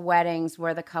been to weddings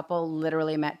where the couple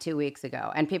literally met 2 weeks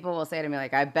ago. And people will say to me,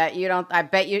 like, I bet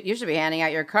you should be handing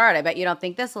out your card. I bet you don't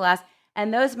think this will last.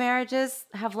 And those marriages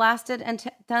have lasted and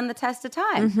done the test of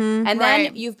time. And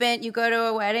then you go to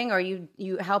a wedding or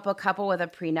you help a couple with a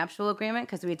prenuptial agreement,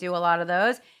 because we do a lot of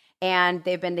those. And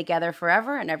they've been together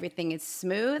forever and everything is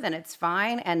smooth and it's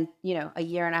fine. And, you know, a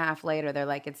year and a half later, they're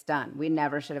like, it's done. We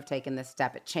never should have taken this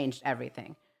step. It changed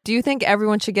everything. Do you think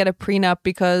everyone should get a prenup?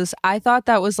 Because I thought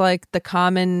that was like the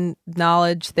common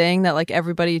knowledge thing that like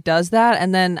everybody does that.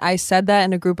 And then I said that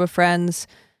in a group of friends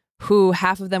who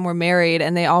half of them were married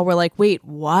and they all were like, wait,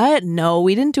 what? No,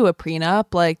 we didn't do a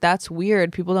prenup. Like, that's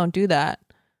weird. People don't do that.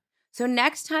 So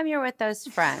next time you're with those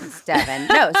friends, Devin,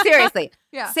 no, seriously,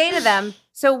 say to them,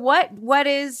 so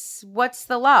what's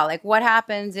the law? Like, what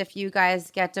happens if you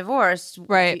guys get divorced?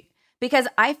 Right. Because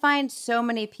I find so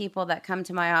many people that come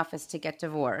to my office to get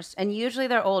divorced, and usually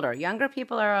they're older. Younger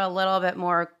people are a little bit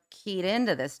more keyed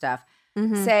into this stuff.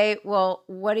 Say, well,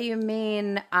 what do you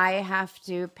mean I have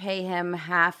to pay him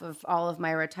half of all of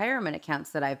my retirement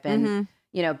accounts that I've been,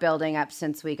 you know, building up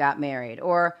since we got married?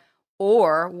 Or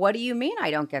what do you mean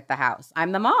I don't get the house?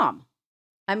 I'm the mom.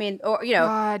 I mean, or, you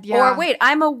know, or wait,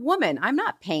 I'm a woman. I'm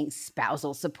not paying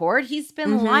spousal support. He's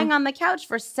been lying on the couch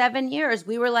for 7 years.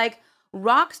 We were like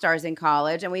rock stars in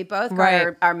college and we both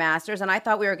got our masters, and I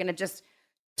thought we were going to just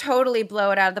totally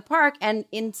blow it out of the park, and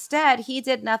instead he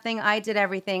did nothing. I did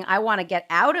everything. I want to get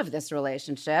out of this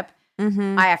relationship.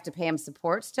 I have to pay him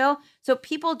support still. So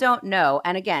people don't know.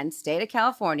 And again, state of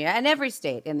California and every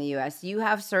state in the US, you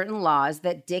have certain laws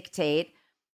that dictate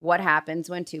what happens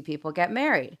when two people get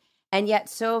married. And yet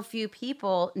so few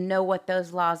people know what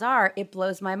those laws are. It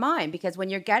blows my mind, because when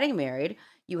you're getting married,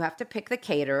 you have to pick the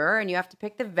caterer and you have to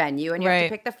pick the venue and you have to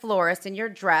pick the florist and your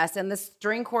dress and the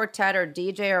string quartet or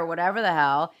DJ or whatever the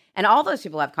hell. And all those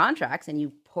people have contracts, and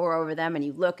you pour over them and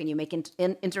you look and you make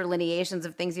interlineations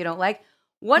of things you don't like.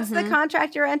 What's the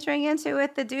contract you're entering into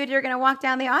with the dude you're going to walk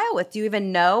down the aisle with? Do you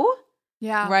even know?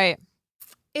 Yeah. Right.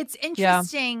 It's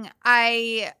interesting.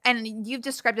 And you've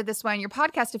described it this way on your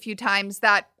podcast a few times,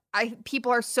 that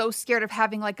people are so scared of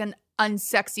having like an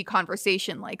unsexy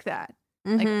conversation like that.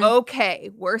 Like,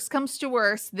 okay, worst comes to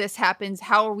worst, this happens.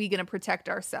 How are we going to protect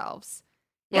ourselves?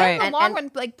 Yeah, Right. in the long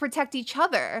run, like protect each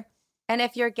other. And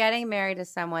if you're getting married to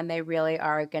someone, they really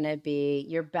are going to be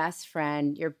your best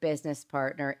friend, your business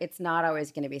partner. It's not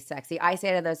always going to be sexy. I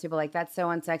say to those people, like, that's so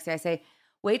unsexy. I say,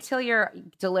 wait till you're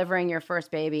delivering your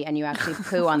first baby and you actually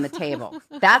poo on the table.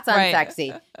 That's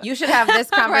unsexy. You should have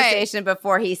this conversation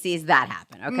before he sees that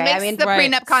happen. Okay, Makes the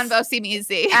prenup convo seem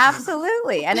easy.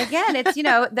 Absolutely. And again, it's the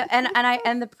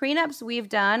prenups we've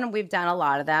done a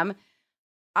lot of them.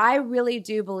 I really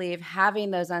do believe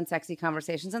having those unsexy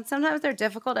conversations, and sometimes they're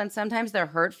difficult, and sometimes they're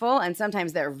hurtful, and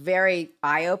sometimes they're very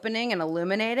eye-opening and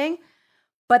illuminating.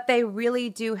 But they really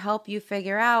do help you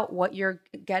figure out what you're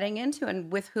getting into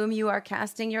and with whom you are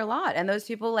casting your lot. And those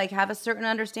people like have a certain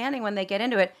understanding when they get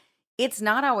into it. It's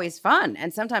not always fun.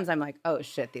 And sometimes I'm like, oh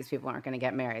shit, these people aren't going to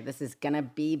get married. This is going to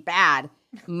be bad.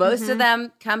 Most of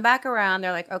them come back around.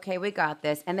 They're like, okay, we got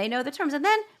this. And they know the terms. And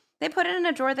then they put it in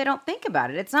a drawer. They don't think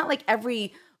about it. It's not like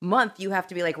every month you have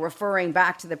to be like referring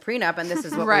back to the prenup and this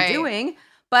is what we're doing.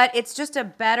 But it's just a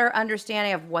better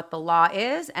understanding of what the law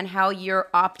is and how you're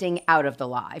opting out of the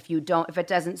law if it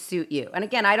doesn't suit you. And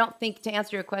again, I don't think, to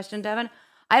answer your question, Devin,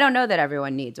 I don't know that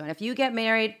everyone needs one. If you get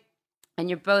married and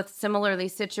you're both similarly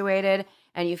situated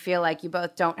and you feel like you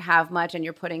both don't have much and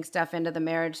you're putting stuff into the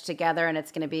marriage together, and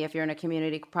it's going to be, if you're in a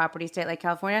community property state like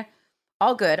California,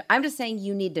 all good. I'm just saying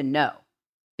you need to know.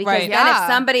 Because then if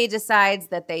somebody decides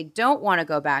that they don't want to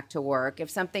go back to work, if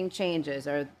something changes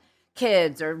or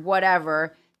kids or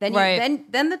whatever, then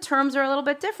then the terms are a little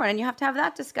bit different, and you have to have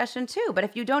that discussion too. But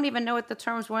if you don't even know what the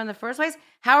terms were in the first place,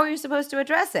 how are you supposed to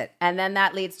address it? And then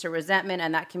that leads to resentment,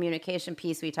 and that communication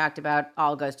piece we talked about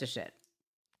all goes to shit.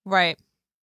 Right.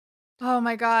 Oh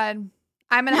my God.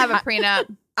 I'm going to have a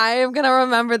prenup. I am going to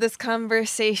remember this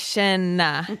conversation.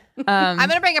 I'm going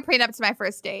to bring a prenup to my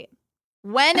first date.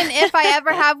 When and if I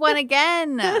ever have one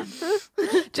again.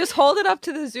 Just hold it up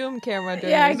to the Zoom camera.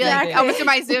 Exactly. Come to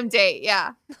my Zoom date.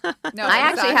 Yeah. No, I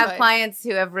actually have clients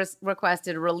who have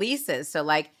requested releases. So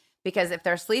like, because if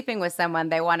they're sleeping with someone,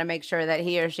 they want to make sure that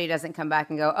he or she doesn't come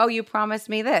back and go, oh, you promised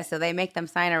me this. So they make them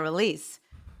sign a release.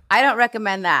 I don't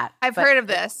recommend that. I've heard of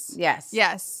this.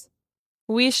 Yes.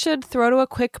 We should throw to a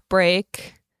quick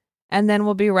break, and then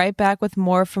we'll be right back with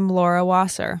more from Laura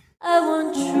Wasser. I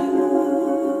want true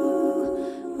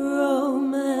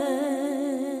romance.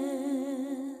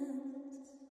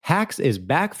 Hacks is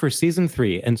back for season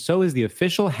 3, and so is the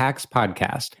official Hacks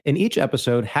podcast. In each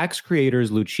episode, Hacks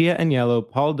creators Lucia Aniello,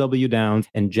 Paul W. Downs,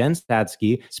 and Jen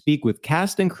Statsky speak with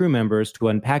cast and crew members to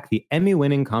unpack the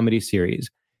Emmy-winning comedy series.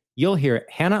 You'll hear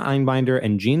Hannah Einbinder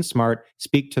and Jean Smart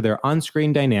speak to their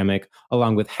on-screen dynamic,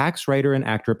 along with Hacks writer and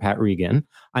actor Pat Regan,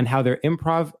 on how their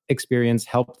improv experience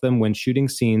helped them when shooting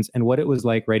scenes and what it was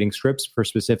like writing scripts for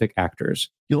specific actors.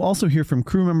 You'll also hear from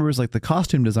crew members like the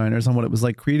costume designers on what it was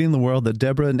like creating the world that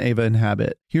Deborah and Ava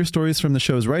inhabit. Hear stories from the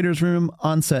show's writer's room,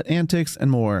 on-set antics, and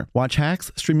more. Watch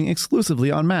Hacks streaming exclusively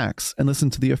on Max, and listen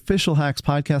to the official Hacks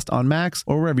podcast on Max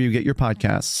or wherever you get your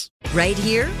podcasts. Right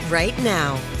here, right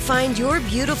now. Find your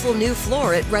beautiful new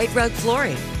floor at Right Rug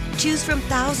Flooring. Choose from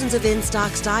thousands of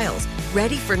in-stock styles,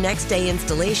 ready for next day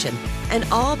installation, and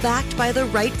all backed by the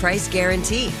right price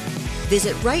guarantee.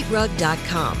 Visit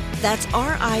rightrug.com. That's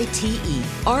RITERUG.com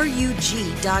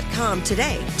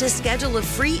today to schedule a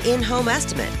free in-home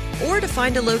estimate or to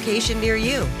find a location near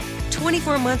you.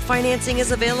 24-month financing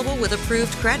is available with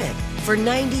approved credit. For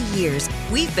 90 years,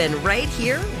 we've been right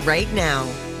here, right now.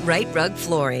 Right Rug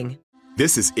Flooring.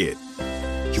 This is it.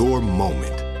 Your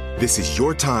moment. This is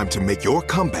your time to make your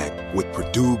comeback with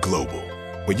Purdue Global.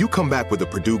 When you come back with a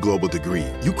Purdue Global degree,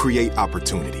 you create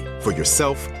opportunity for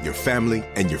yourself, your family,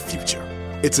 and your future.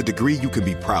 It's a degree you can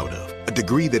be proud of, a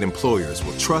degree that employers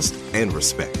will trust and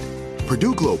respect.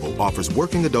 Purdue Global offers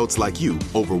working adults like you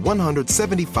over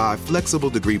 175 flexible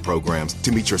degree programs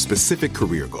to meet your specific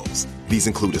career goals. These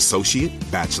include associate,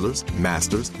 bachelor's,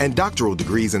 master's, and doctoral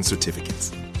degrees and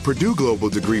certificates. Purdue Global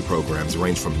degree programs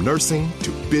range from nursing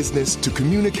to business to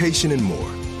communication and more.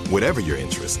 Whatever your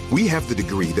interest, we have the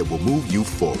degree that will move you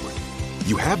forward.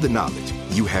 You have the knowledge,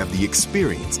 you have the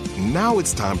experience. Now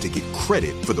it's time to get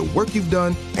credit for the work you've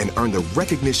done and earn the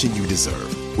recognition you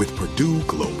deserve with Purdue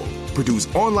Global, Purdue's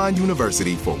online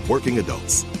university for working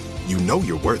adults. You know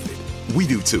you're worth it. We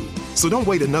do too. So don't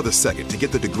wait another second to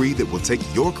get the degree that will take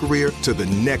your career to the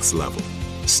next level.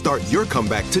 Start your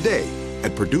comeback today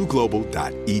at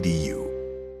purdueglobal.edu.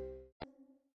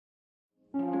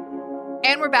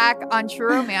 we're back on True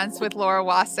Romance with Laura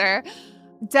Wasser.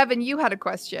 Devin, you had a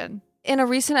question. In a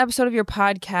recent episode of your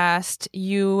podcast,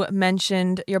 you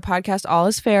mentioned your podcast, All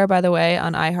Is Fair, by the way,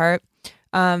 on iHeart,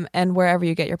 and wherever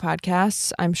you get your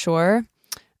podcasts, I'm sure.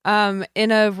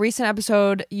 In a recent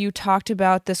episode, you talked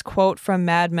about this quote from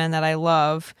Mad Men that I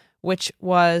love, which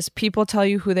was, people tell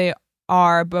you who they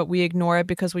are, but we ignore it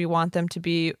because we want them to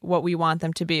be what we want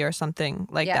them to be, or something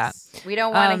like that. We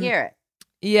don't want to hear it.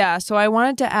 Yeah. So I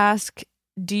wanted to ask,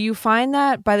 do you find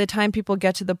that by the time people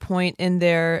get to the point in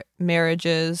their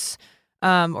marriages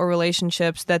or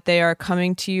relationships that they are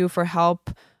coming to you for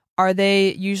help, are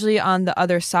they usually on the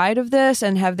other side of this,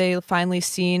 and have they finally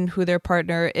seen who their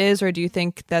partner is, or do you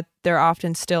think that they're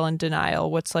often still in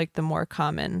denial? What's like the more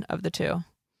common of the two?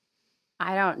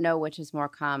 I don't know which is more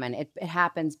common. It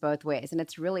happens both ways, and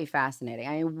it's really fascinating.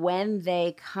 I mean, when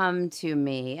they come to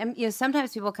me, and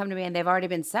sometimes people come to me and they've already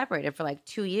been separated for like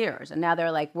 2 years, and now they're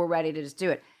like, we're ready to just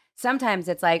do it. Sometimes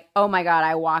it's like, oh my God,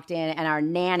 I walked in and our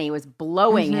nanny was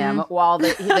blowing him while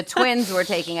the twins were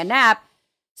taking a nap.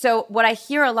 So what I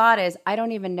hear a lot is, I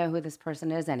don't even know who this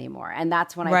person is anymore. And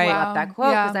that's when I pull up that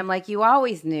quote, because I'm like, you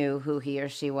always knew who he or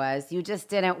she was. You just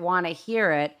didn't want to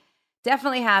hear it.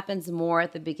 Definitely happens more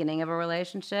at the beginning of a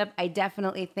relationship. I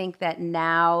definitely think that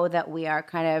now that we are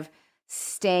kind of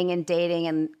staying and dating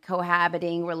and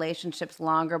cohabiting relationships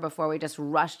longer before we just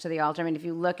rush to the altar. I mean, if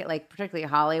you look at like particularly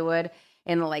Hollywood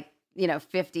in the 50s,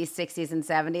 60s, and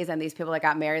 70s, and these people that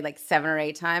got married like 7 or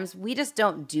 8 times, we just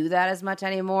don't do that as much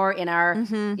anymore in our,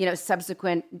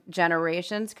 subsequent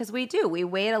generations, because we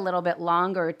wait a little bit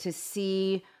longer to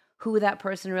see who that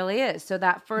person really is. So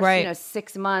that first,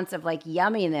 6 months of like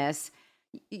yumminess,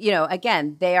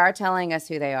 again, they are telling us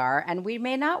who they are, and we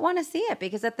may not want to see it,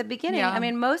 because at the beginning, I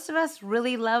mean, most of us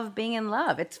really love being in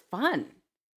love. It's fun.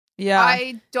 Yeah.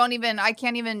 I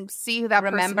can't even see who that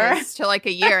person is till like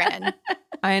a year in.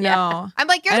 I know. Yeah. I'm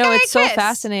like, you're I know, gonna it's so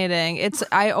fascinating.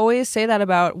 I always say that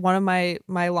about one of my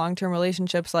long-term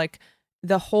relationships. Like,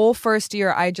 the whole first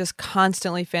year, I just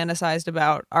constantly fantasized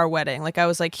about our wedding. Like, I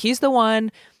was like, he's the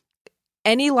one.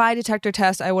 Any lie detector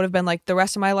test, I would have been like, the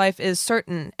rest of my life is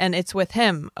certain, and it's with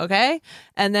him, okay?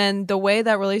 And then the way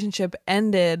that relationship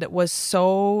ended was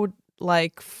so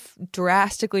like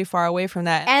drastically far away from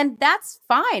that. And that's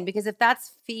fine, because if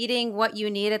that's feeding what you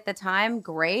need at the time,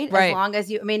 great. As long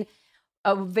as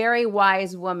a very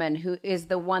wise woman who is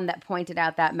the one that pointed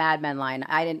out that Mad Men line.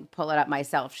 I didn't pull it up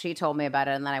myself. She told me about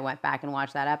it, and then I went back and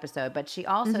watched that episode. But she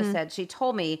also said, she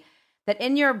told me that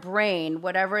in your brain,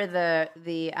 whatever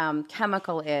the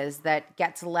chemical is that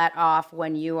gets let off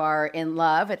when you are in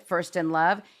love, at first in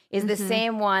love, is the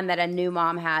same one that a new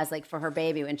mom has, like for her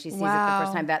baby when she sees it the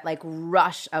first time, that like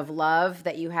rush of love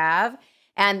that you have.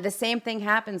 And the same thing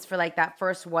happens for like that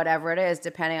first whatever it is,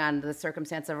 depending on the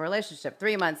circumstance of a relationship,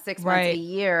 3 months, 6 months, a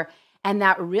year. And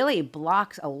that really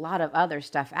blocks a lot of other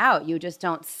stuff out. You just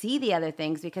don't see the other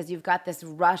things because you've got this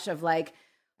rush of like,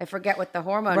 I forget what the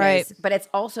hormone is, but it's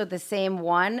also the same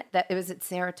one that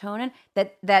serotonin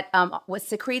that what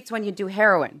secretes when you do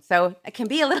heroin. So it can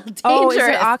be a little dangerous. Oh, is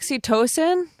it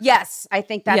oxytocin? Yes, I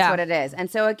think that's what it is. And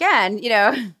so again,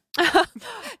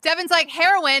 Devin's like,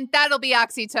 heroin, that'll be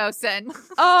oxytocin.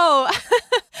 Oh,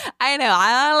 I know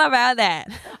all about that.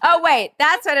 Oh, wait,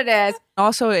 that's what it is.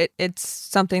 Also, it's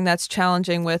something that's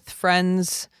challenging with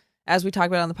friends, as we talk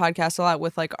about on the podcast a lot,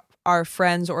 with like our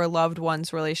friends or loved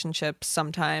ones' relationships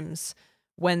sometimes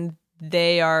when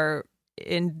they are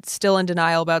still in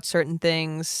denial about certain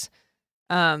things.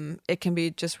 It can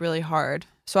be just really hard.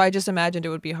 So I just imagined it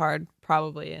would be hard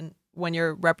probably when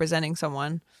you're representing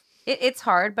someone. It's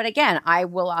hard, but again, I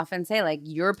will often say, like,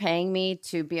 you're paying me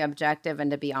to be objective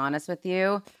and to be honest with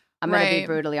you. I'm going to be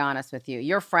brutally honest with you.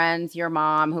 Your friends, your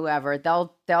mom, whoever,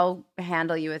 they'll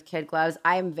handle you with kid gloves.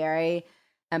 I'm very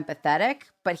empathetic,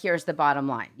 but here's the bottom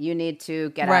line. You need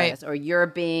to get out of this, or you're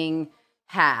being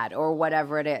had, or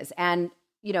whatever it is. And,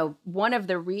 one of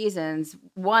the reasons,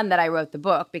 that I wrote the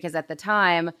book, because at the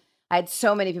time, I had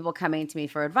so many people coming to me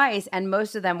for advice, and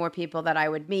most of them were people that I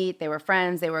would meet. They were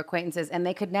friends, they were acquaintances, and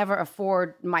they could never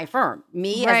afford my firm,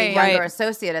 me as a younger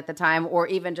associate at the time, or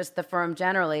even just the firm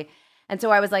generally. And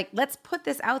so I was like, let's put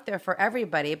this out there for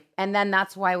everybody. And then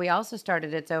that's why we also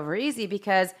started It's Over Easy,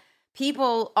 because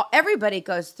everybody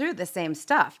goes through the same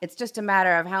stuff. It's just a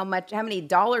matter of how many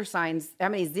dollar signs, how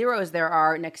many zeros there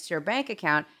are next to your bank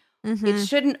account. It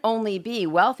shouldn't only be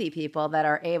wealthy people that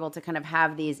are able to kind of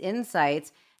have these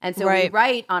insights. And so we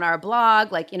write on our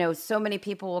blog, like, so many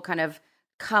people will kind of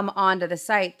come onto the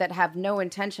site that have no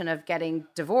intention of getting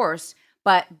divorced,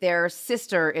 but their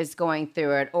sister is going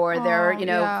through it, or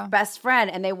their, best friend,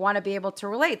 and they want to be able to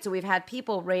relate. So we've had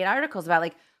people rate articles about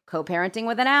like co-parenting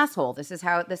with an asshole. This is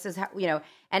how,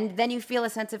 and then you feel a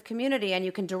sense of community and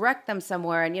you can direct them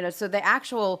somewhere. And, so the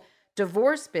actual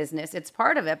divorce business, it's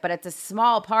part of it, but it's a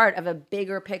small part of a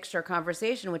bigger picture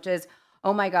conversation, which is,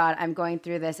 oh my God, I'm going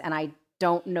through this and I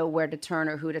don't know where to turn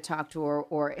or who to talk to,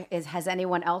 or has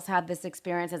anyone else had this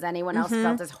experience? Has anyone else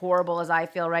felt as horrible as I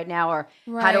feel right now? Or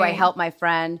how do I help my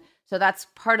friend? So that's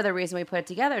part of the reason we put it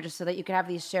together, just so that you can have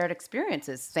these shared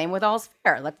experiences. Same with All's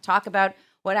Fair. Let's talk about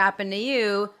what happened to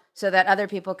you so that other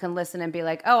people can listen and be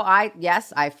like, oh,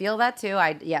 I feel that too.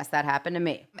 Yes, that happened to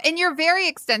me. In your very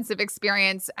extensive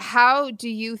experience, how do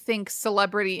you think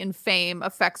celebrity and fame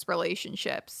affects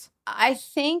relationships? I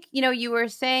think, you were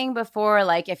saying before,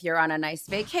 like if you're on a nice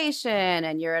vacation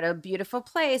and you're at a beautiful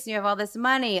place and you have all this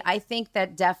money, I think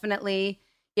that definitely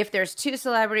if there's two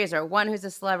celebrities or one who's a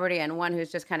celebrity and one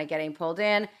who's just kind of getting pulled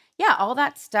in, yeah, all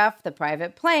that stuff, the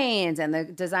private planes and the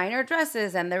designer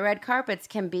dresses and the red carpets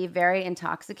can be very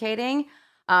intoxicating.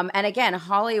 And again,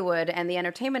 Hollywood and the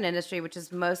entertainment industry, which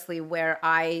is mostly where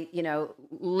I,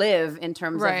 live in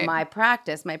terms of my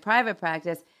practice, my private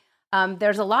practice,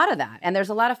 there's a lot of that. And there's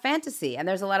a lot of fantasy. And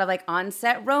there's a lot of like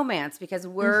on-set romance because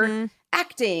we're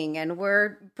acting and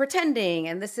we're pretending.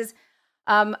 And this is,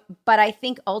 but I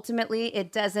think ultimately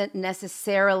it doesn't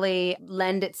necessarily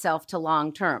lend itself to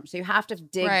long-term. So you have to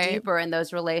dig deeper in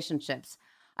those relationships.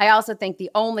 I also think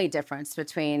the only difference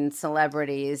between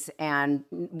celebrities and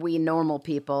we normal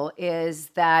people is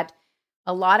that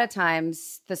a lot of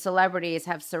times the celebrities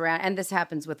have and this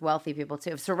happens with wealthy people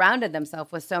too, have surrounded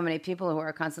themselves with so many people who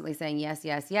are constantly saying yes,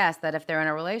 yes, yes, that if they're in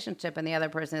a relationship and the other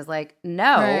person is like,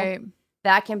 no,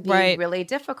 that can be really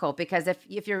difficult, because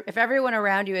if everyone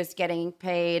around you is getting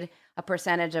paid a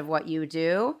percentage of what you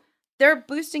do, they're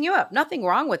boosting you up. Nothing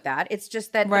wrong with that. It's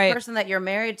just that the person that you're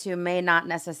married to may not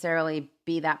necessarily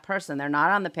be that person. They're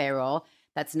not on the payroll.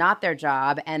 That's not their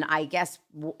job. And I guess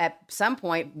at some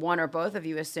point, one or both of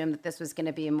you assumed that this was going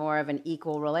to be more of an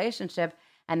equal relationship.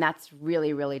 And that's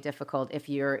really, really difficult if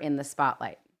you're in the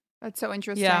spotlight. That's so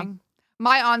interesting. Yeah.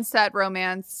 My on-set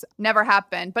romance never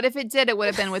happened. But if it did, it would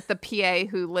have been with the PA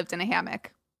who lived in a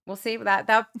hammock. We'll see. That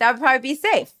would probably be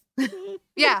safe.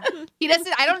 Yeah.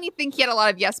 I don't think he had a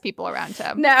lot of yes people around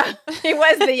him. No, he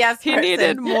was the yes person. He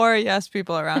needed more yes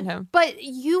people around him. But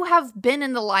you have been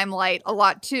in the limelight a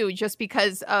lot too, just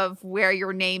because of where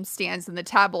your name stands in the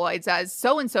tabloids as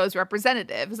so-and-so's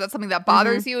representative. Is that something that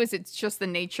bothers you? Is it just the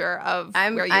nature of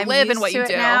where you live and what you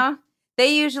do? Now.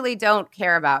 They usually don't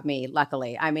care about me,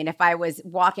 luckily. I mean, if I was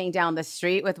walking down the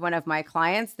street with one of my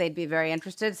clients, they'd be very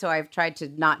interested. So I've tried to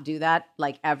not do that,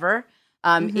 like, ever.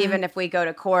 Even if we go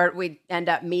to court, we end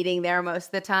up meeting there most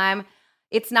of the time.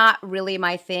 It's not really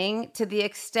my thing, to the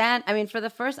extent, I mean, for the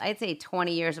first, I'd say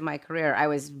 20 years of my career, I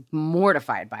was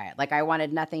mortified by it. Like, I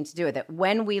wanted nothing to do with it.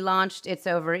 When we launched It's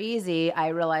Over Easy, I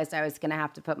realized I was going to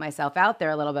have to put myself out there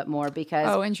a little bit more,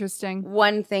 because interesting.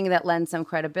 One thing that lends some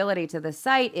credibility to the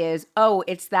site is,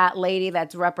 it's that lady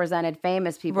that's represented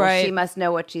famous people. Right. She must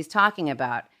know what she's talking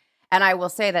about. And I will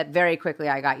say that very quickly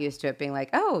I got used to it being like,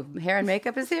 oh, hair and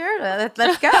makeup is here?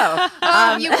 Let's go.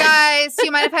 You guys,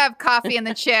 you might have coffee in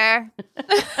the chair.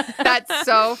 That's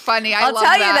so funny. I'll love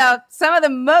tell that. you, though, some of the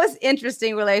most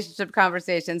interesting relationship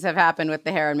conversations have happened with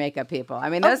the hair and makeup people. I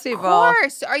mean, those people,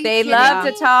 course. Are you they kidding? love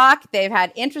to talk. They've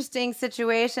had interesting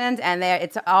situations, and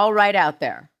it's all right out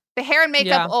there. The hair and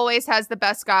makeup always has the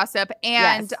best gossip.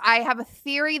 And I have a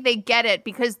theory they get it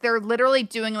because they're literally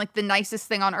doing like the nicest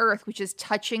thing on earth, which is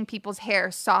touching people's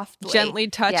hair softly. Gently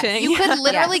touching. Yes. You could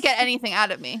literally get anything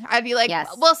out of me. I'd be like,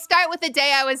 we'll start with the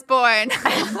day I was born.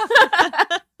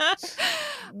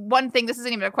 One thing, this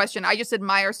isn't even a question, I just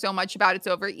admire so much about It's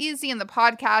Over Easy and the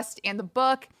podcast and the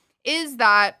book, is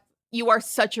that you are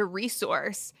such a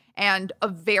resource, and a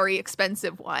very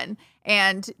expensive one.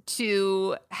 And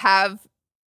to have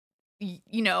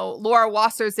Laura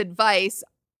Wasser's advice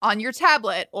on your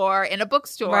tablet or in a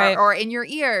bookstore or in your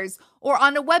ears or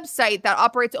on a website that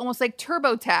operates almost like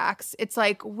TurboTax. It's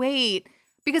like, wait,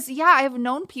 because I have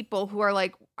known people who are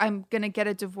like, I'm going to get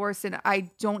a divorce and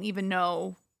I don't even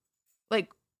know, like,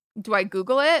 do I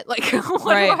Google it? Like, what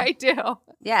do I do?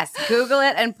 Yes, Google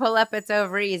it and pull up It's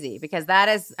Over Easy, because that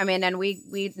is, I mean, and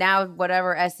we now,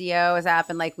 whatever SEO has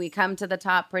happened, like, we come to the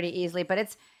top pretty easily, but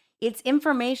it's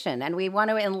information, and we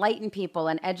want to enlighten people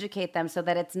and educate them so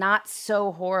that it's not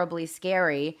so horribly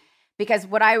scary. Because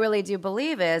what I really do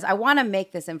believe is I want to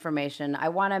make this information, I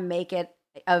want to make it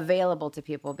available to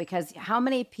people, because how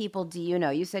many people do you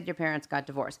know? You said your parents got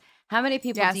divorced. How many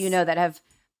people do you know that have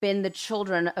been the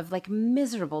children of like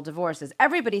miserable divorces?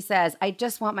 Everybody says, I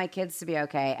just want my kids to be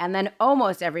okay. And then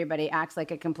almost everybody acts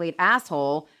like a complete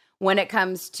asshole when it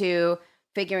comes to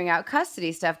figuring out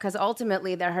custody stuff because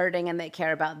ultimately they're hurting and they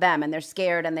care about them and they're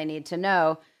scared and they need to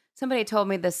know. Somebody told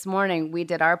me this morning, we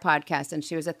did our podcast and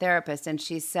she was a therapist, and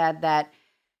she said that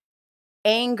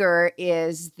anger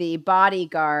is the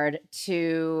bodyguard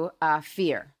to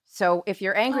fear. So if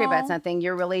you're angry about something,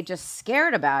 you're really just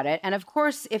scared about it. And of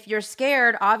course, if you're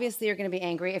scared, obviously you're going to be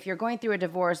angry. If you're going through a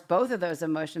divorce, both of those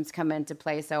emotions come into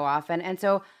play so often. And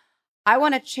so I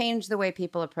want to change the way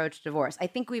people approach divorce. I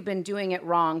think we've been doing it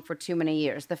wrong for too many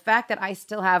years. The fact that I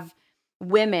still have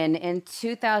women in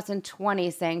 2020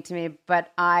 saying to me,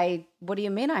 but what do you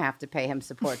mean I have to pay him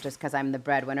support just because I'm the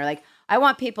breadwinner? Like, I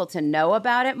want people to know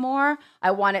about it more.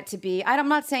 I want it to be, I'm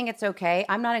not saying it's okay.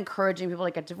 I'm not encouraging people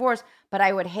to get divorced, but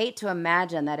I would hate to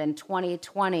imagine that in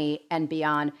 2020 and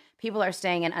beyond, people are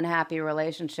staying in unhappy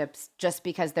relationships just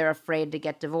because they're afraid to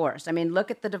get divorced. I mean,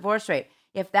 look at the divorce rate.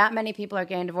 If that many people are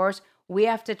getting divorced, we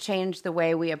have to change the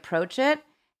way we approach it.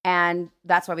 And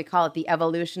that's why we call it the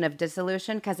evolution of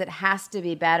dissolution, because it has to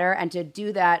be better. And to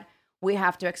do that, we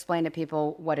have to explain to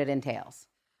people what it entails.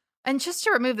 And just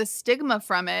to remove the stigma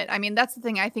from it, I mean, that's the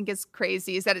thing I think is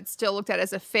crazy, is that it's still looked at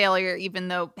as a failure, even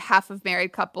though half of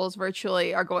married couples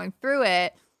virtually are going through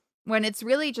it, when it's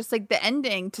really just like the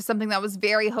ending to something that was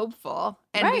very hopeful.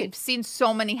 And we've seen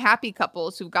so many happy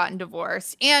couples who've gotten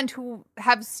divorced and who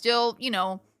have still,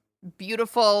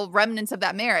 beautiful remnants of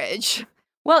that marriage.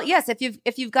 Well, yes,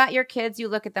 if you've got your kids, you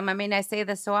look at them. I mean, I say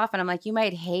this so often. I'm like, you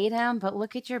might hate him, but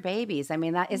look at your babies. I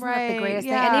mean, that isn't that the greatest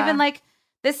thing? And even like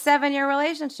this 7-year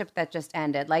relationship that just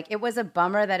ended, like it was a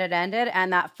bummer that it ended.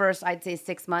 And that first, I'd say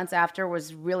 6 months after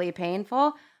was really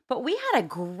painful. But we had a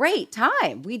great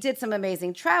time. We did some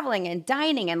amazing traveling and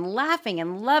dining and laughing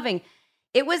and loving.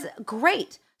 It was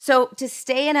great. So to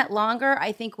stay in it longer,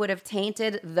 I think would have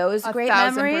tainted those great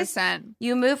memories. 1,000%.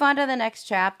 You move on to the next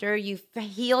chapter. You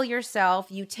heal yourself.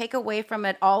 You take away from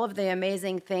it all of the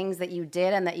amazing things that you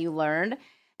did and that you learned.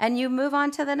 And you move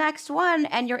on to the next one,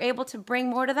 and you're able to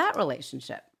bring more to that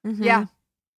relationship. Mm-hmm. Yeah,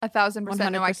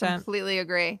 1,000%. No, I 100%. completely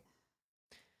agree.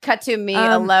 Cut to me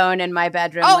alone in my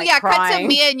bedroom. Oh, like, yeah, crying. cut to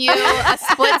me and you, a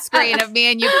split screen of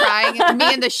me and you crying,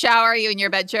 me in the shower, you in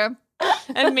your bedroom.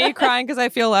 And me crying because I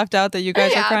feel left out that you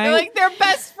guys are crying. They're like, they're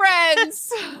best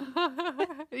friends.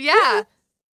 Yeah.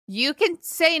 You can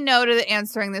say no to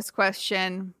answering this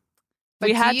question. But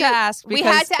we had to ask because we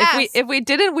had to ask. If we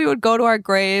didn't, we would go to our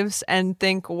graves and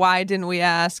think, why didn't we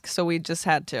ask? So we just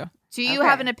had to. Do you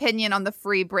have an opinion on the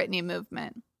Free Britney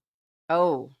movement?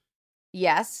 Oh,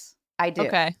 yes, I do.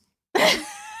 Okay.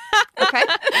 Okay.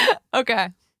 Okay.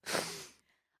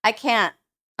 I can't.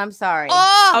 I'm sorry.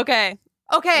 Oh, Okay.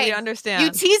 okay. We understand. You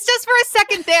teased us for a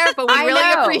second there, but we I really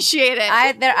know. appreciate it.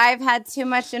 I've had too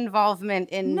much involvement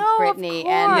in No, of Britney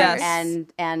course.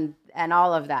 and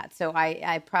all of that. So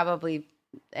I probably,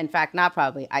 in fact, not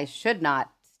probably, I should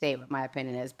not state what my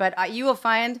opinion is. But you will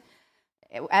find,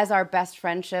 as our best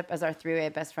friendship, as our three-way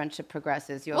best friendship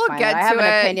progresses, you'll We'll find get that I have to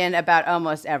an it. opinion about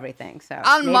almost everything. So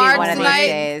On maybe March one of these night.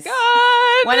 days.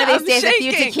 God, One of these I'm days, a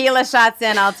few shaking. tequila shots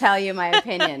in, I'll tell you my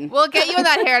opinion. We'll get you in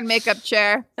that hair and makeup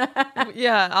chair.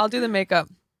 Yeah, I'll do the makeup.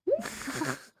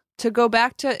 To go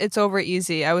back to It's Over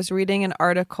Easy, I was reading an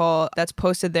article that's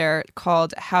posted there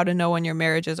called How to Know When Your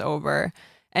Marriage is Over.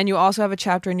 And you also have a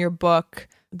chapter in your book.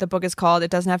 The book is called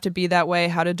It Doesn't Have to Be That Way,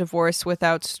 How to Divorce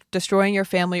Without Destroying Your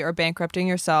Family or Bankrupting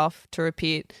Yourself, to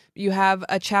repeat. You have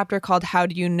a chapter called How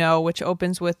Do You Know, which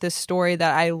opens with this story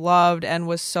that I loved and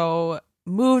was so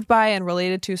moved by and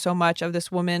related to so much, of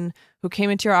this woman who came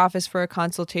into your office for a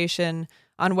consultation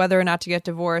on whether or not to get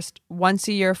divorced once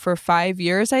a year for 5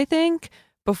 years, I think,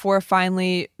 before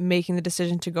finally making the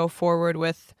decision to go forward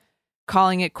with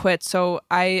calling it quits. So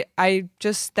I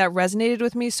just, that resonated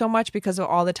with me so much because of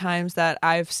all the times that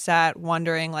I've sat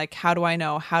wondering, like, how do I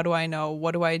know? How do I know?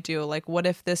 What do I do? Like, what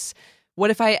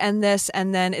if I end this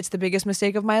and then it's the biggest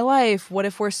mistake of my life? What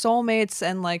if we're soulmates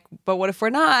and like, but what if we're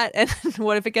not? And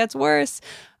what if it gets worse?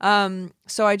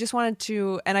 So I just wanted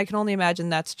to, and I can only imagine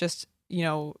that's just,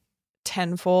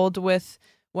 tenfold with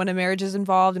when a marriage is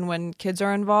involved and when kids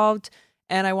are involved.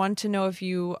 And I wanted to know if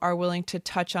you are willing to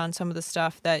touch on some of the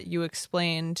stuff that you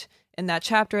explained in that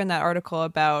chapter, in that article,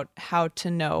 about how to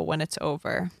know when it's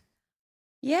over.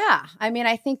 Yeah. I mean,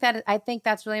 I think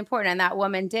that's really important. And that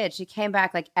woman did. She came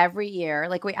back like every year.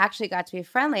 Like we actually got to be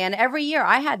friendly. And every year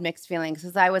I had mixed feelings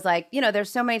because I was like, there's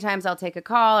so many times I'll take a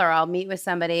call or I'll meet with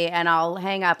somebody and I'll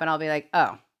hang up and I'll be like,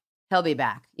 oh, he'll be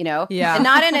back, Yeah. And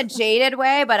not in a jaded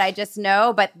way, but I just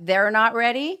know, but they're not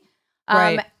ready.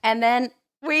 Right. And then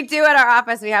we do at our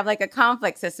office, we have like a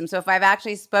conflict system. So if I've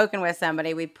actually spoken with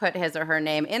somebody, we put his or her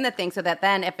name in the thing so that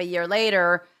then if a year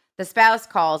later the spouse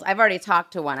calls. I've already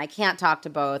talked to one. I can't talk to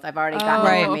both. I've already gotten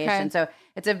right, information. okay. So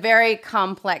it's a very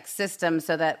complex system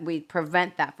so that we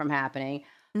prevent that from happening.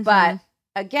 Mm-hmm. But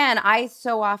again, I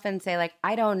so often say, like,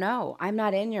 I don't know. I'm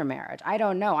not in your marriage. I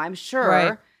don't know. I'm sure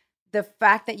Right. the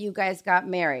fact that you guys got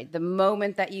married, the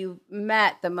moment that you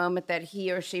met, the moment that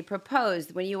he or she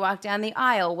proposed, when you walked down the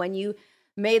aisle, when you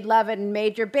made love and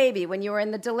made your baby, when you were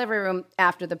in the delivery room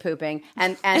after the pooping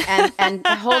and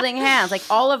holding hands, like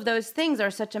all of those things are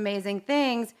such amazing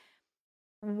things.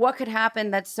 What could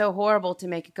happen that's so horrible to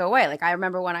make it go away? Like I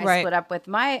remember when I Right. split up with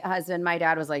my husband, my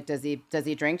dad was like, does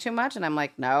he drink too much? And I'm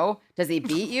like, no. Does he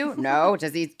beat you? No.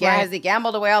 Has he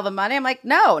gambled away all the money? I'm like,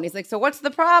 no. And he's like, so what's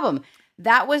the problem?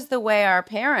 That was the way our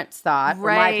parents thought, or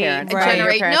my parents. Right.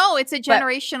 your parents. No, it's a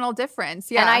generational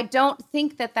difference. Yeah. And I don't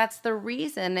think that that's the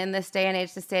reason in this day and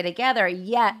age to stay together.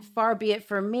 Yet, far be it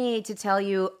for me to tell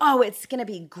you, oh, it's going to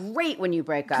be great when you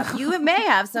break up. You may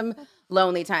have some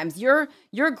lonely times. Your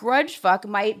grudge fuck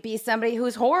might be somebody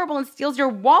who's horrible and steals your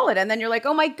wallet. And then you're like,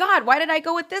 oh my God, why did I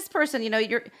go with this person?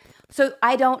 So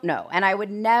I don't know. And I would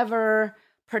never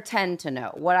pretend to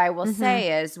know. What I will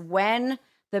say is when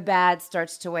the bad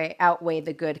starts to outweigh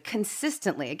the good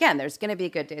consistently. Again, there's going to be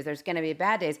good days. There's going to be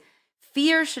bad days.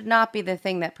 Fear should not be the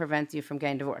thing that prevents you from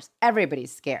getting divorced.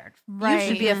 Everybody's scared. You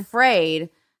should be afraid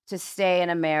to stay in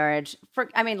a marriage.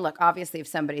 Look, obviously, if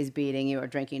somebody's beating you or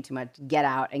drinking too much, get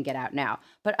out and get out now.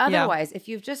 But otherwise, if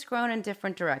you've just grown in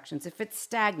different directions, if it's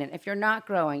stagnant, if you're not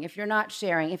growing, if you're not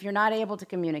sharing, if you're not able to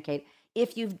communicate,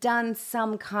 if you've done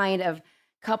some kind of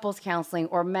couples counseling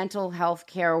or mental health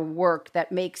care work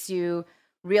that makes you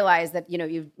realize that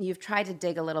you've tried to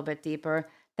dig a little bit deeper,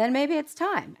 then maybe it's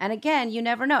time. And again, you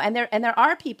never know. And there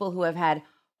are people who have had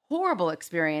horrible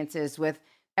experiences with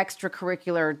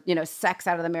extracurricular, sex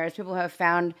out of the marriage. People who have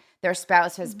found their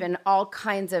spouse has been all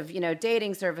kinds of,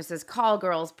 dating services, call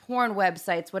girls, porn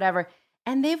websites, whatever,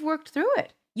 and they've worked through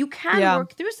it. You can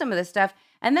work through some of this stuff.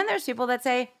 And then there's people that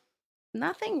say,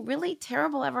 nothing really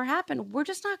terrible ever happened. We're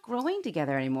just not growing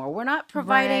together anymore. We're not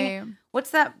providing. Right. What's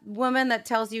that woman that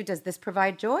tells you, does this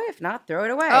provide joy? If not, throw it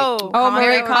away.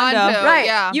 Marie Kondo. Right.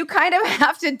 Yeah. You kind of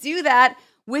have to do that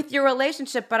with your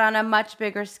relationship, but on a much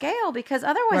bigger scale, because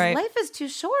otherwise life is too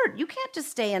short. You can't just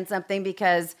stay in something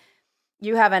because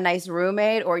you have a nice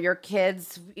roommate or your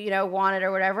kids, want it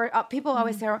or whatever. People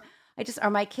always say, are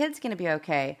my kids going to be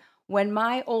okay? When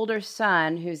my older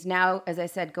son, who's now, as I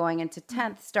said, going into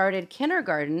 10th, started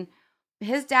kindergarten,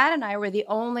 his dad and I were the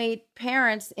only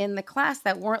parents in the class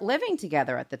that weren't living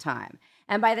together at the time.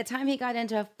 And by the time he got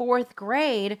into 4th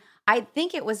grade, I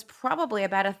think it was probably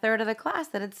about a third of the class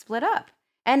that had split up.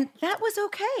 And that was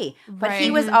okay. But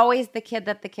he was always the kid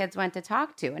that the kids went to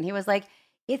talk to. And he was like,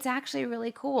 it's actually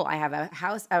really cool. I have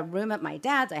a room at my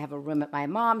dad's. I have a room at my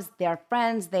mom's. They're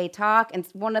friends. They talk. And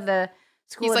one of the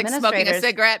school He's like administrators, smoking a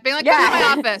cigarette, being like,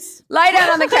 come to my office. lie down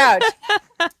on the couch.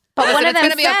 But one of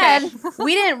them be said, okay.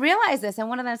 we didn't realize this. And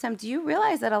one of them said, do you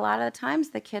realize that a lot of the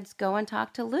times the kids go and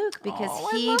talk to Luke because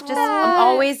he just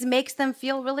always makes them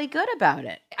feel really good about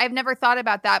it. I've never thought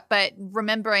about that, but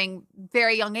remembering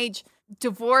very young age,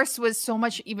 divorce was so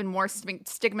much even more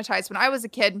stigmatized when I was a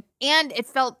kid. And it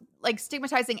felt like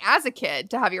stigmatizing as a kid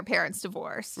to have your parents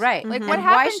divorce. Right. Like And what why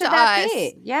happened should to that us?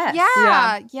 be?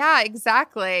 Yes. Yeah,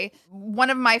 exactly. One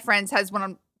of my friends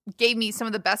gave me some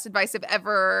of the best advice I've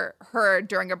ever heard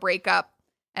during a breakup.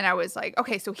 And I was like,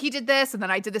 okay, so he did this, and then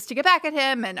I did this to get back at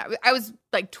him. And I was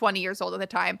like 20 years old at the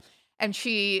time. And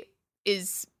she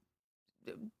is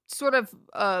sort of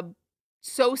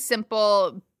so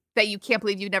simple that you can't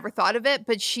believe you never thought of it.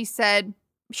 But she said,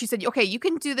 okay, you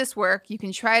can do this work. You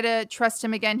can try to trust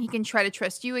him again. He can try to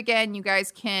trust you again. You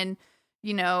guys can,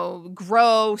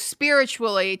 grow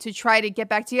spiritually to try to get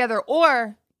back together,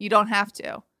 or you don't have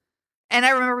to. And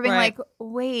I remember being like,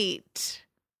 wait,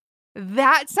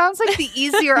 that sounds like the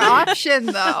easier option,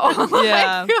 though.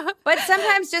 Yeah. But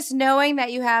sometimes just knowing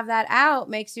that you have that out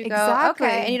makes you go, Exactly.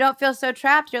 okay. And you don't feel so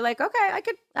trapped. You're like, okay, I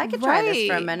could try this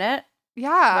for a Right. minute. Yeah.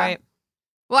 Right.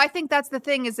 Well, I think that's the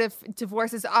thing is if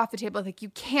divorce is off the table, like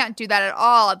you can't do that at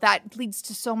all. That leads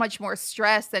to so much more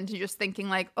stress than to just thinking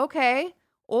like, okay,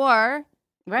 or,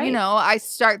 Right. I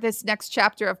start this next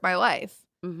chapter of my life,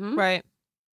 Mm-hmm. Right.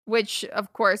 which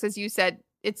of course, as you said,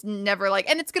 it's never like,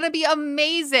 and it's going to be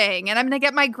amazing. And I'm going to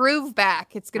get my groove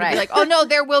back. It's going to be like, oh no,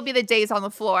 there will be the days on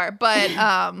the floor. But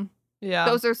Yeah.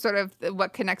 those are sort of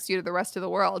what connects you to the rest of the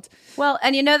world. Well,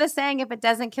 and the saying, if it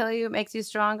doesn't kill you, it makes you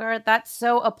stronger. That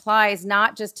so applies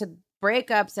not just to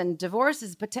breakups and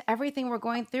divorces, but to everything we're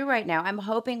going through right now. I'm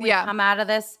hoping we come out of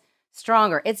this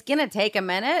stronger. It's going to take a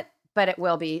minute, but it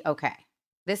will be okay.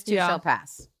 This too shall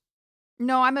pass.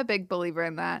 No, I'm a big believer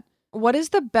in that. What is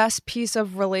the best piece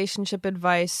of relationship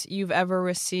advice you've ever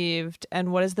received?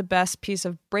 And what is the best piece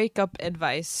of breakup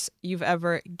advice you've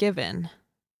ever given?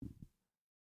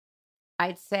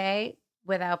 I'd say,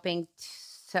 without being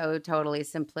so totally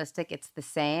simplistic, it's the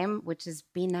same, which is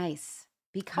be nice,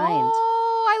 be kind.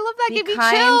 Oh, I love that. Be Give me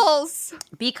kind. chills.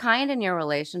 Be kind in your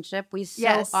relationship. We so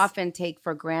Yes. often take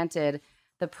for granted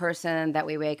the person that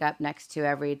we wake up next to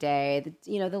every day.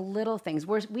 The little things.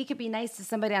 We could be nice to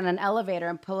somebody on an elevator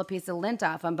and pull a piece of lint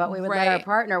off them, but we would let our Right.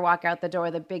 partner walk out the door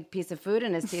with a big piece of food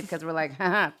in his teeth because we're like,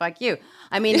 haha, fuck you.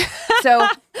 I mean, so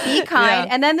be kind.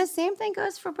 Yeah. And then the same thing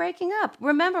goes for breaking up.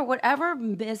 Remember, whatever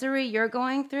misery you're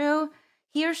going through,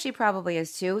 he or she probably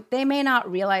is too. They may not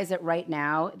realize it right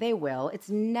now. They will. It's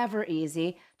never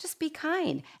easy. Just be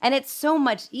kind. And it's so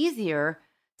much easier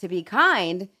to be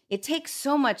kind. It takes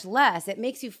so much less. It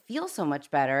makes you feel so much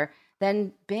better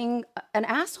than being an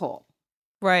asshole.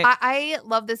 Right. I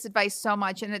love this advice so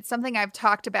much. And it's something I've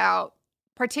talked about,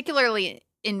 particularly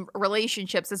in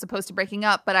relationships as opposed to breaking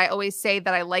up. But I always say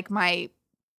that I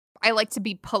like to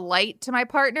be polite to my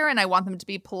partner and I want them to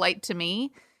be polite to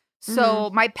me. So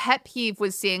my pet peeve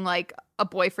was seeing like a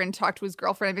boyfriend talk to his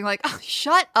girlfriend and being like, oh,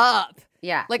 shut up.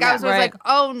 Yeah. Like yeah. I was always Right. like,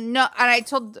 oh no. And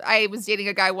I was dating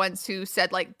a guy once who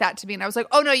said like that to me. And I was like,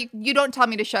 oh no, you don't tell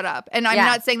me to shut up. And I'm Yeah.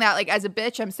 not saying that like as a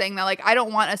bitch. I'm saying that like, I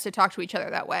don't want us to talk to each other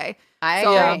that way. I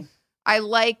So, agree. I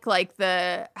like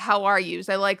the how are yous.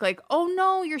 I like oh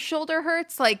no, your shoulder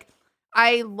hurts. Like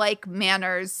I like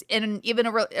manners in even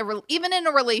in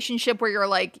a relationship where you're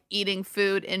like eating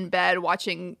food in bed,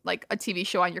 watching like a TV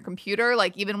show on your computer.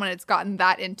 Like even when it's gotten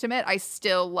that intimate, I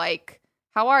still like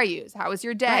how are yous? How was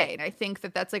your day? Right. And I think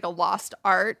that that's like a lost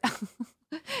art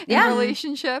in Yeah.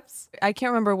 relationships. I can't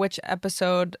remember which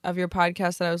episode of your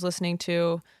podcast that I was listening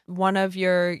to. One of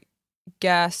your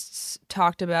guests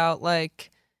talked about like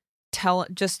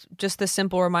just the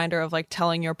simple reminder of like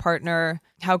telling your partner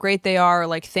how great they are,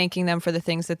 like thanking them for the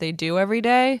things that they do every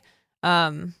day.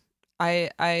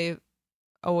 I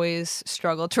always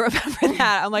struggle to remember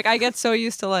that. I'm like, I get so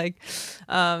used to like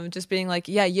just being like,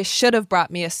 yeah, you should have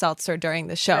brought me a seltzer during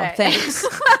the show. Right. Thanks.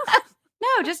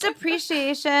 No, just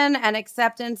appreciation and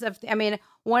acceptance of, I mean,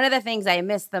 one of the things I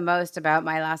miss the most about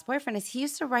my last boyfriend is he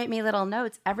used to write me little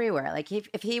notes everywhere. Like if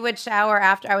he would shower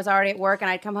after I was already at work and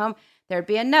I'd come home, there'd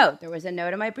be a note. There was a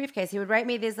note in my briefcase. He would write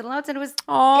me these little notes and it was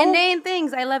Aw. inane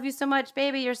things. I love you so much,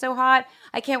 baby. You're so hot.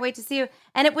 I can't wait to see you.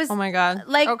 And it was Oh my God.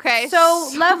 like Okay. so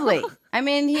lovely. I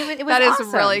mean, it was That is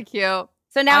awesome. really cute.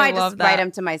 So now I I love just write that.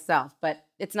 them to myself, but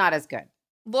it's not as good.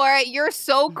 Laura, you're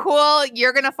so cool.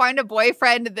 You're going to find a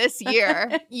boyfriend this year.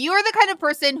 You're the kind of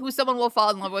person who someone will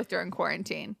fall in love with during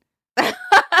quarantine.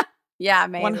 Yeah,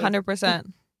 maybe.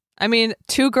 100%. I mean,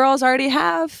 2 girls already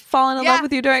have fallen in Yeah. love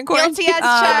with you during quarantine. Guilty as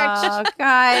charged. Oh,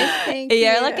 guys, thank you.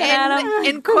 You're looking at 'em.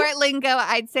 In court lingo,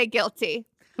 I'd say guilty.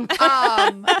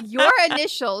 Your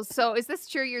initials. So is this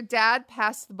true? Your dad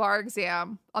passed the bar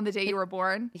exam on the day you were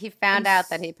born? He found out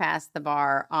that he passed the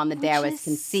bar on the day I was is-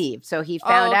 conceived. So he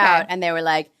found okay. out, and they were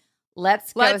like,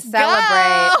 let's go Let's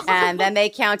celebrate. go. And then they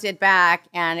counted back,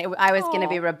 and I was going to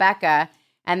be Aw. Rebecca.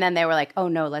 And then they were like, oh,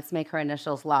 no, let's make her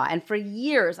initials Law. And for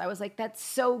years, I was like, that's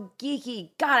so geeky.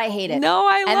 God, I hate it. No,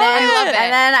 I And love then, it. love it.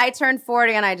 and then I turned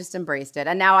 40 and I just embraced it.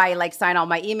 And now I like sign all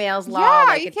my emails Law. Yeah, are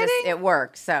like you it just kidding? it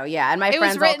works. So yeah. And my It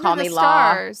was friends all written call in the me Law.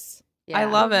 stars. Yeah. I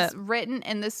love It was it. written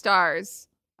in the stars.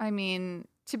 I mean,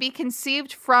 to be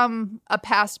conceived from a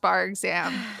past bar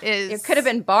exam is... It could have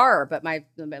been Bar, but my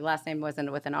last name wasn't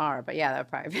with an R. But yeah, that would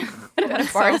probably would have been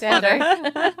a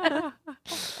bartender.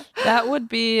 That would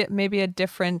be maybe a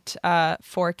different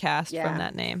forecast Yeah. from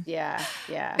that name. Yeah,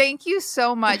 yeah. Thank you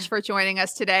so much for joining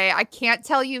us today. I can't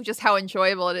tell you just how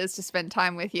enjoyable it is to spend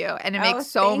time with you. And it Oh, makes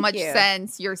so thank much you.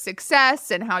 sense, your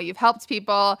success and how you've helped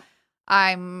people.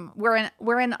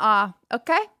 We're in awe,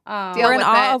 okay? Oh. Deal We're in with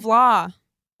awe it. of Law.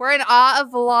 We're in awe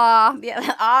of Law. Yeah,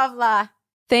 Avla.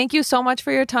 Thank you so much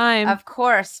for your time. Of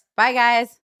course. Bye,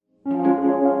 guys.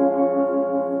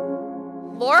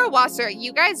 Laura Wasser,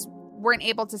 you guys weren't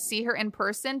able to see her in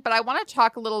person, but I want to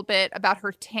talk a little bit about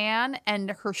her tan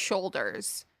and her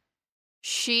shoulders.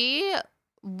 She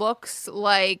looks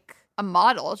like a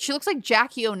model. She looks like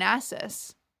Jackie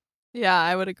Onassis. Yeah,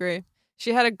 I would agree.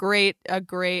 She had a great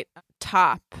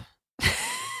top.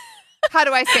 How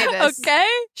do I say this? Okay.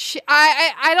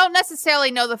 I don't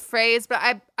necessarily know the phrase, but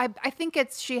I think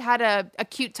she had a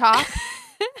cute top.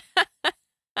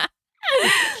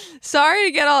 Sorry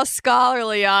to get all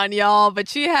scholarly on y'all, but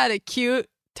she had a cute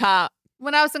top.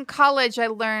 When I was in college, I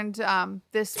learned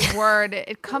this word.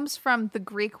 It comes from the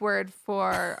Greek word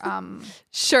for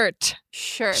Shirt.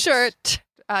 shirt. Shirt.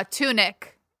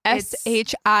 Tunic. It's-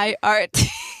 SHIRT.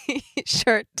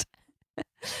 Shirt.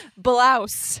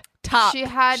 Blouse. Top. She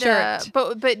had shirt.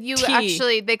 but you tee.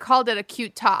 actually, they called it a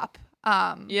cute top.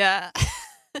 Yeah.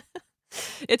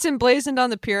 It's emblazoned on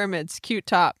the pyramids. Cute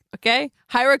top. Okay?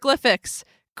 Hieroglyphics.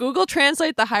 Google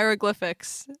translate the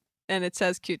hieroglyphics and it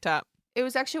says cute top. It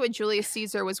was actually what Julius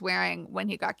Caesar was wearing when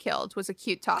he got killed, was a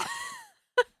cute top.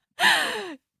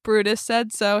 Brutus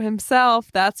said so himself.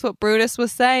 That's what Brutus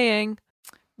was saying.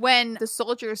 When the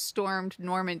soldiers stormed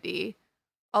Normandy,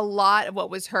 a lot of what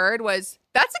was heard was,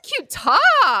 that's a cute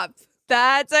top.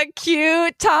 That's a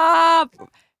cute top.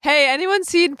 Hey, anyone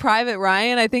seen Private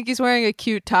Ryan? I think he's wearing a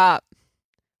cute top.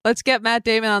 Let's get Matt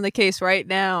Damon on the case right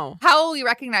now. How will we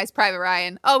recognize Private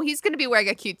Ryan? Oh, he's going to be wearing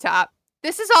a cute top.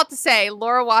 This is all to say,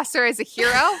 Laura Wasser is a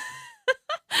hero.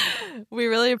 We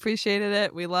really appreciated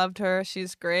it. We loved her.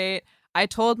 She's great. I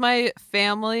told my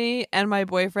family and my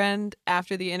boyfriend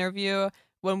after the interview,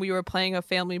 when we were playing a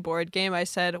family board game, I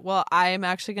said, well, I'm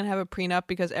actually going to have a prenup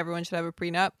because everyone should have a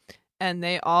prenup. And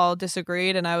they all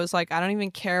disagreed. And I was like, I don't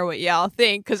even care what y'all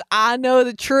think because I know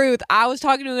the truth. I was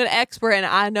talking to an expert and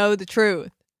I know the truth.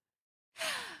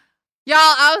 Y'all,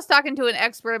 I was talking to an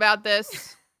expert about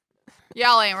this.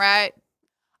 Y'all ain't right.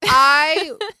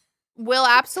 I will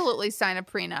absolutely sign a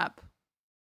prenup.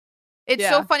 It's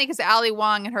so funny because Ali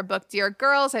Wong in her book, Dear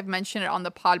Girls, I've mentioned it on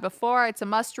the pod before. It's a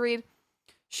must read.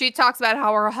 She talks about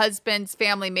how her husband's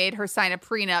family made her sign a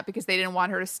prenup because they didn't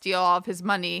want her to steal all of his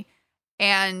money.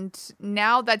 And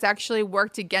now that's actually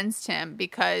worked against him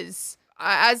because,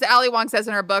 as Ali Wong says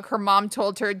in her book, her mom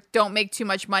told her, don't make too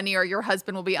much money or your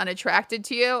husband will be unattracted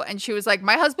to you. And she was like,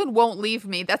 my husband won't leave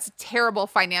me. That's a terrible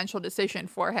financial decision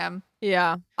for him.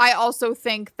 Yeah. I also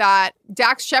think that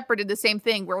Dax Shepard did the same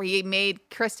thing where he made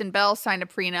Kristen Bell sign a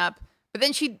prenup. But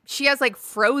then she has like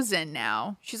Frozen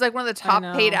now. She's like one of the top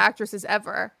paid actresses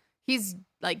ever. He's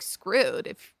like screwed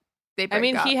if they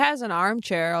break up. He has an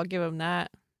armchair. I'll give him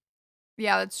that.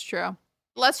 Yeah, that's true.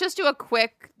 Let's just do a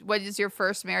quick, what is your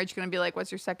first marriage going to be like?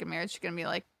 What's your second marriage going to be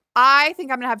like? I think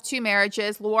I'm going to have 2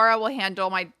 marriages. Laura will handle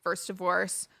my first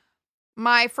divorce.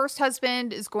 My first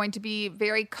husband is going to be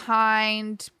very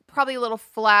kind, probably a little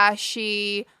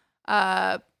flashy,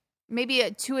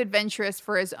 maybe too adventurous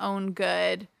for his own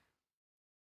good.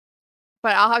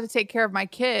 But I'll have to take care of my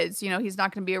kids. You know, he's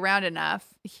not going to be around enough.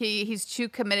 He's too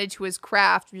committed to his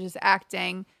craft, which is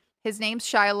acting. His name's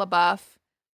Shia LaBeouf.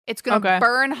 It's going to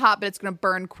burn hot, but it's going to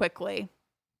burn quickly.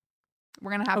 We're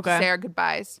going to have to say our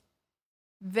goodbyes.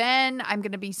 Then I'm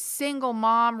going to be single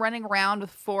mom running around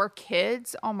with 4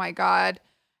 kids. Oh, my God.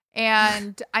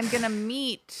 And I'm going to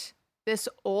meet this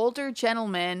older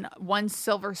gentleman, one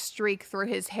silver streak through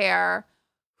his hair,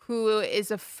 who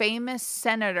is a famous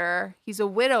senator. He's a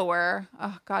widower.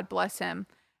 Oh, God bless him.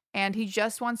 And he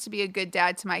just wants to be a good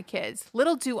dad to my kids.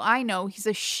 Little do I know, he's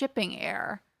a shipping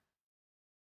heir.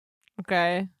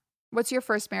 Okay. What's your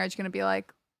first marriage going to be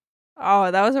like? Oh,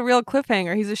 that was a real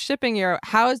cliffhanger. He's a shipping heir.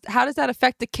 How does that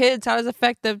affect the kids? How does it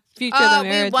affect the future of the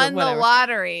marriage? We won the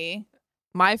lottery.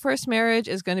 My first marriage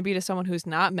is going to be to someone who's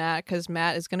not Matt, because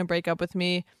Matt is going to break up with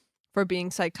me for being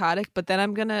psychotic. But then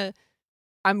I'm gonna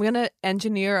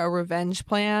engineer a revenge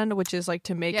plan, which is like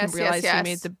to make him realize he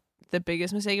made the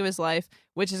biggest mistake of his life,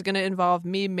 which is going to involve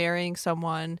me marrying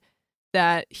someone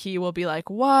that he will be like,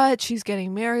 what? She's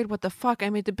getting married? What the fuck? I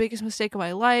made the biggest mistake of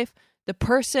my life. The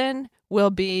person will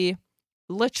be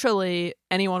literally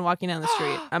anyone walking down the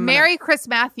street. Marry Chris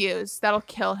Matthews. That'll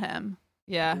kill him.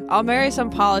 Yeah. I'll marry some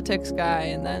politics guy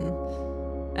and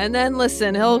then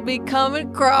listen, he'll be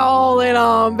coming crawling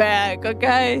on back,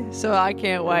 okay? So I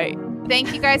can't wait.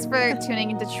 Thank you guys for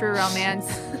tuning into True Romance.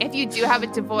 If you do have a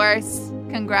divorce,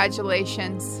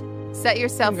 congratulations. Set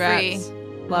yourself free.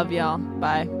 Love y'all.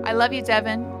 Bye. I love you,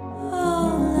 Devin.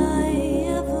 All I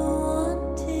ever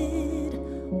wanted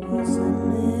was a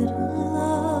little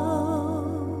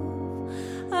love.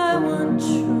 I want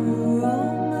true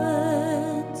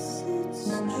romance, it's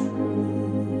true.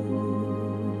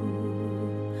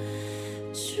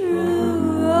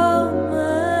 True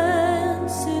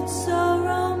romance, it's so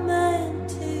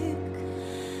romantic.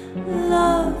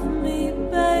 Love me,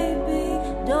 baby,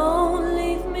 don't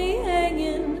leave me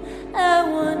hanging. I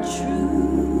want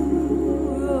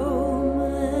true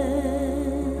romance.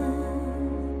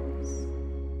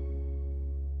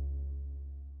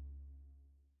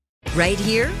 Right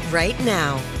here, right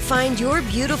now. Find your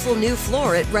beautiful new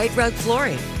floor at Right Rug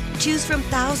Flooring. Choose from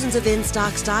thousands of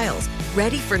in-stock styles,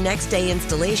 ready for next day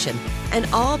installation, and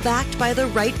all backed by the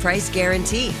right price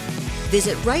guarantee.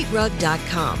 Visit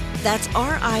rightrug.com. That's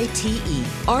RITERUG.com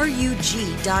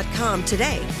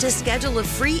today to schedule a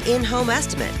free in-home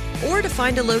estimate or to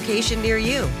find a location near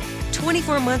you.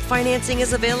 24-month financing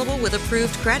is available with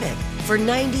approved credit. For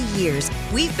 90 years,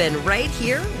 we've been right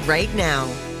here, right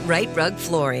now. Right Rug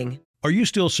Flooring. Are you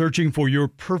still searching for your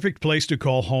perfect place to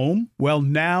call home? Well,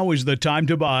 now is the time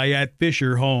to buy at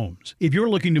Fisher Homes. If you're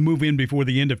looking to move in before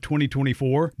the end of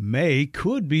 2024, May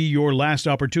could be your last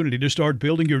opportunity to start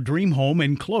building your dream home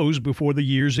and close before the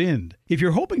year's end. If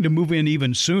you're hoping to move in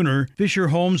even sooner, Fisher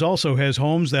Homes also has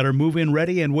homes that are move-in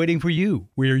ready and waiting for you,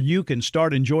 where you can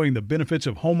start enjoying the benefits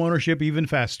of homeownership even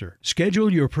faster.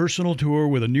 Schedule your personal tour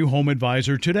with a new home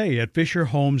advisor today at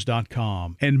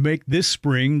FisherHomes.com and make this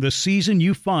spring the season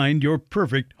you find your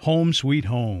perfect home sweet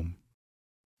home.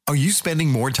 Are you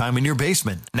spending more time in your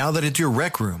basement now that it's your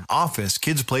rec room, office,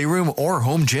 kids' playroom, or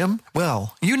home gym?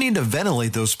 Well, you need to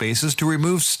ventilate those spaces to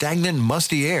remove stagnant,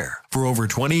 musty air. For over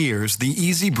 20 years, the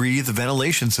Easy Breathe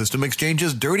ventilation system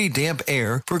exchanges dirty, damp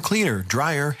air for cleaner,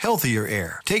 drier, healthier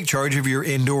air. Take charge of your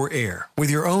indoor air with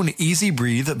your own Easy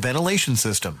Breathe ventilation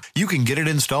system. You can get it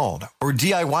installed, or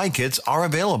DIY kits are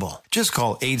available. Just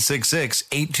call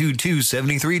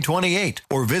 866-822-7328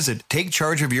 or visit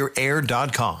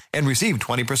takechargeofyourair.com and receive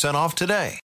 20% off today.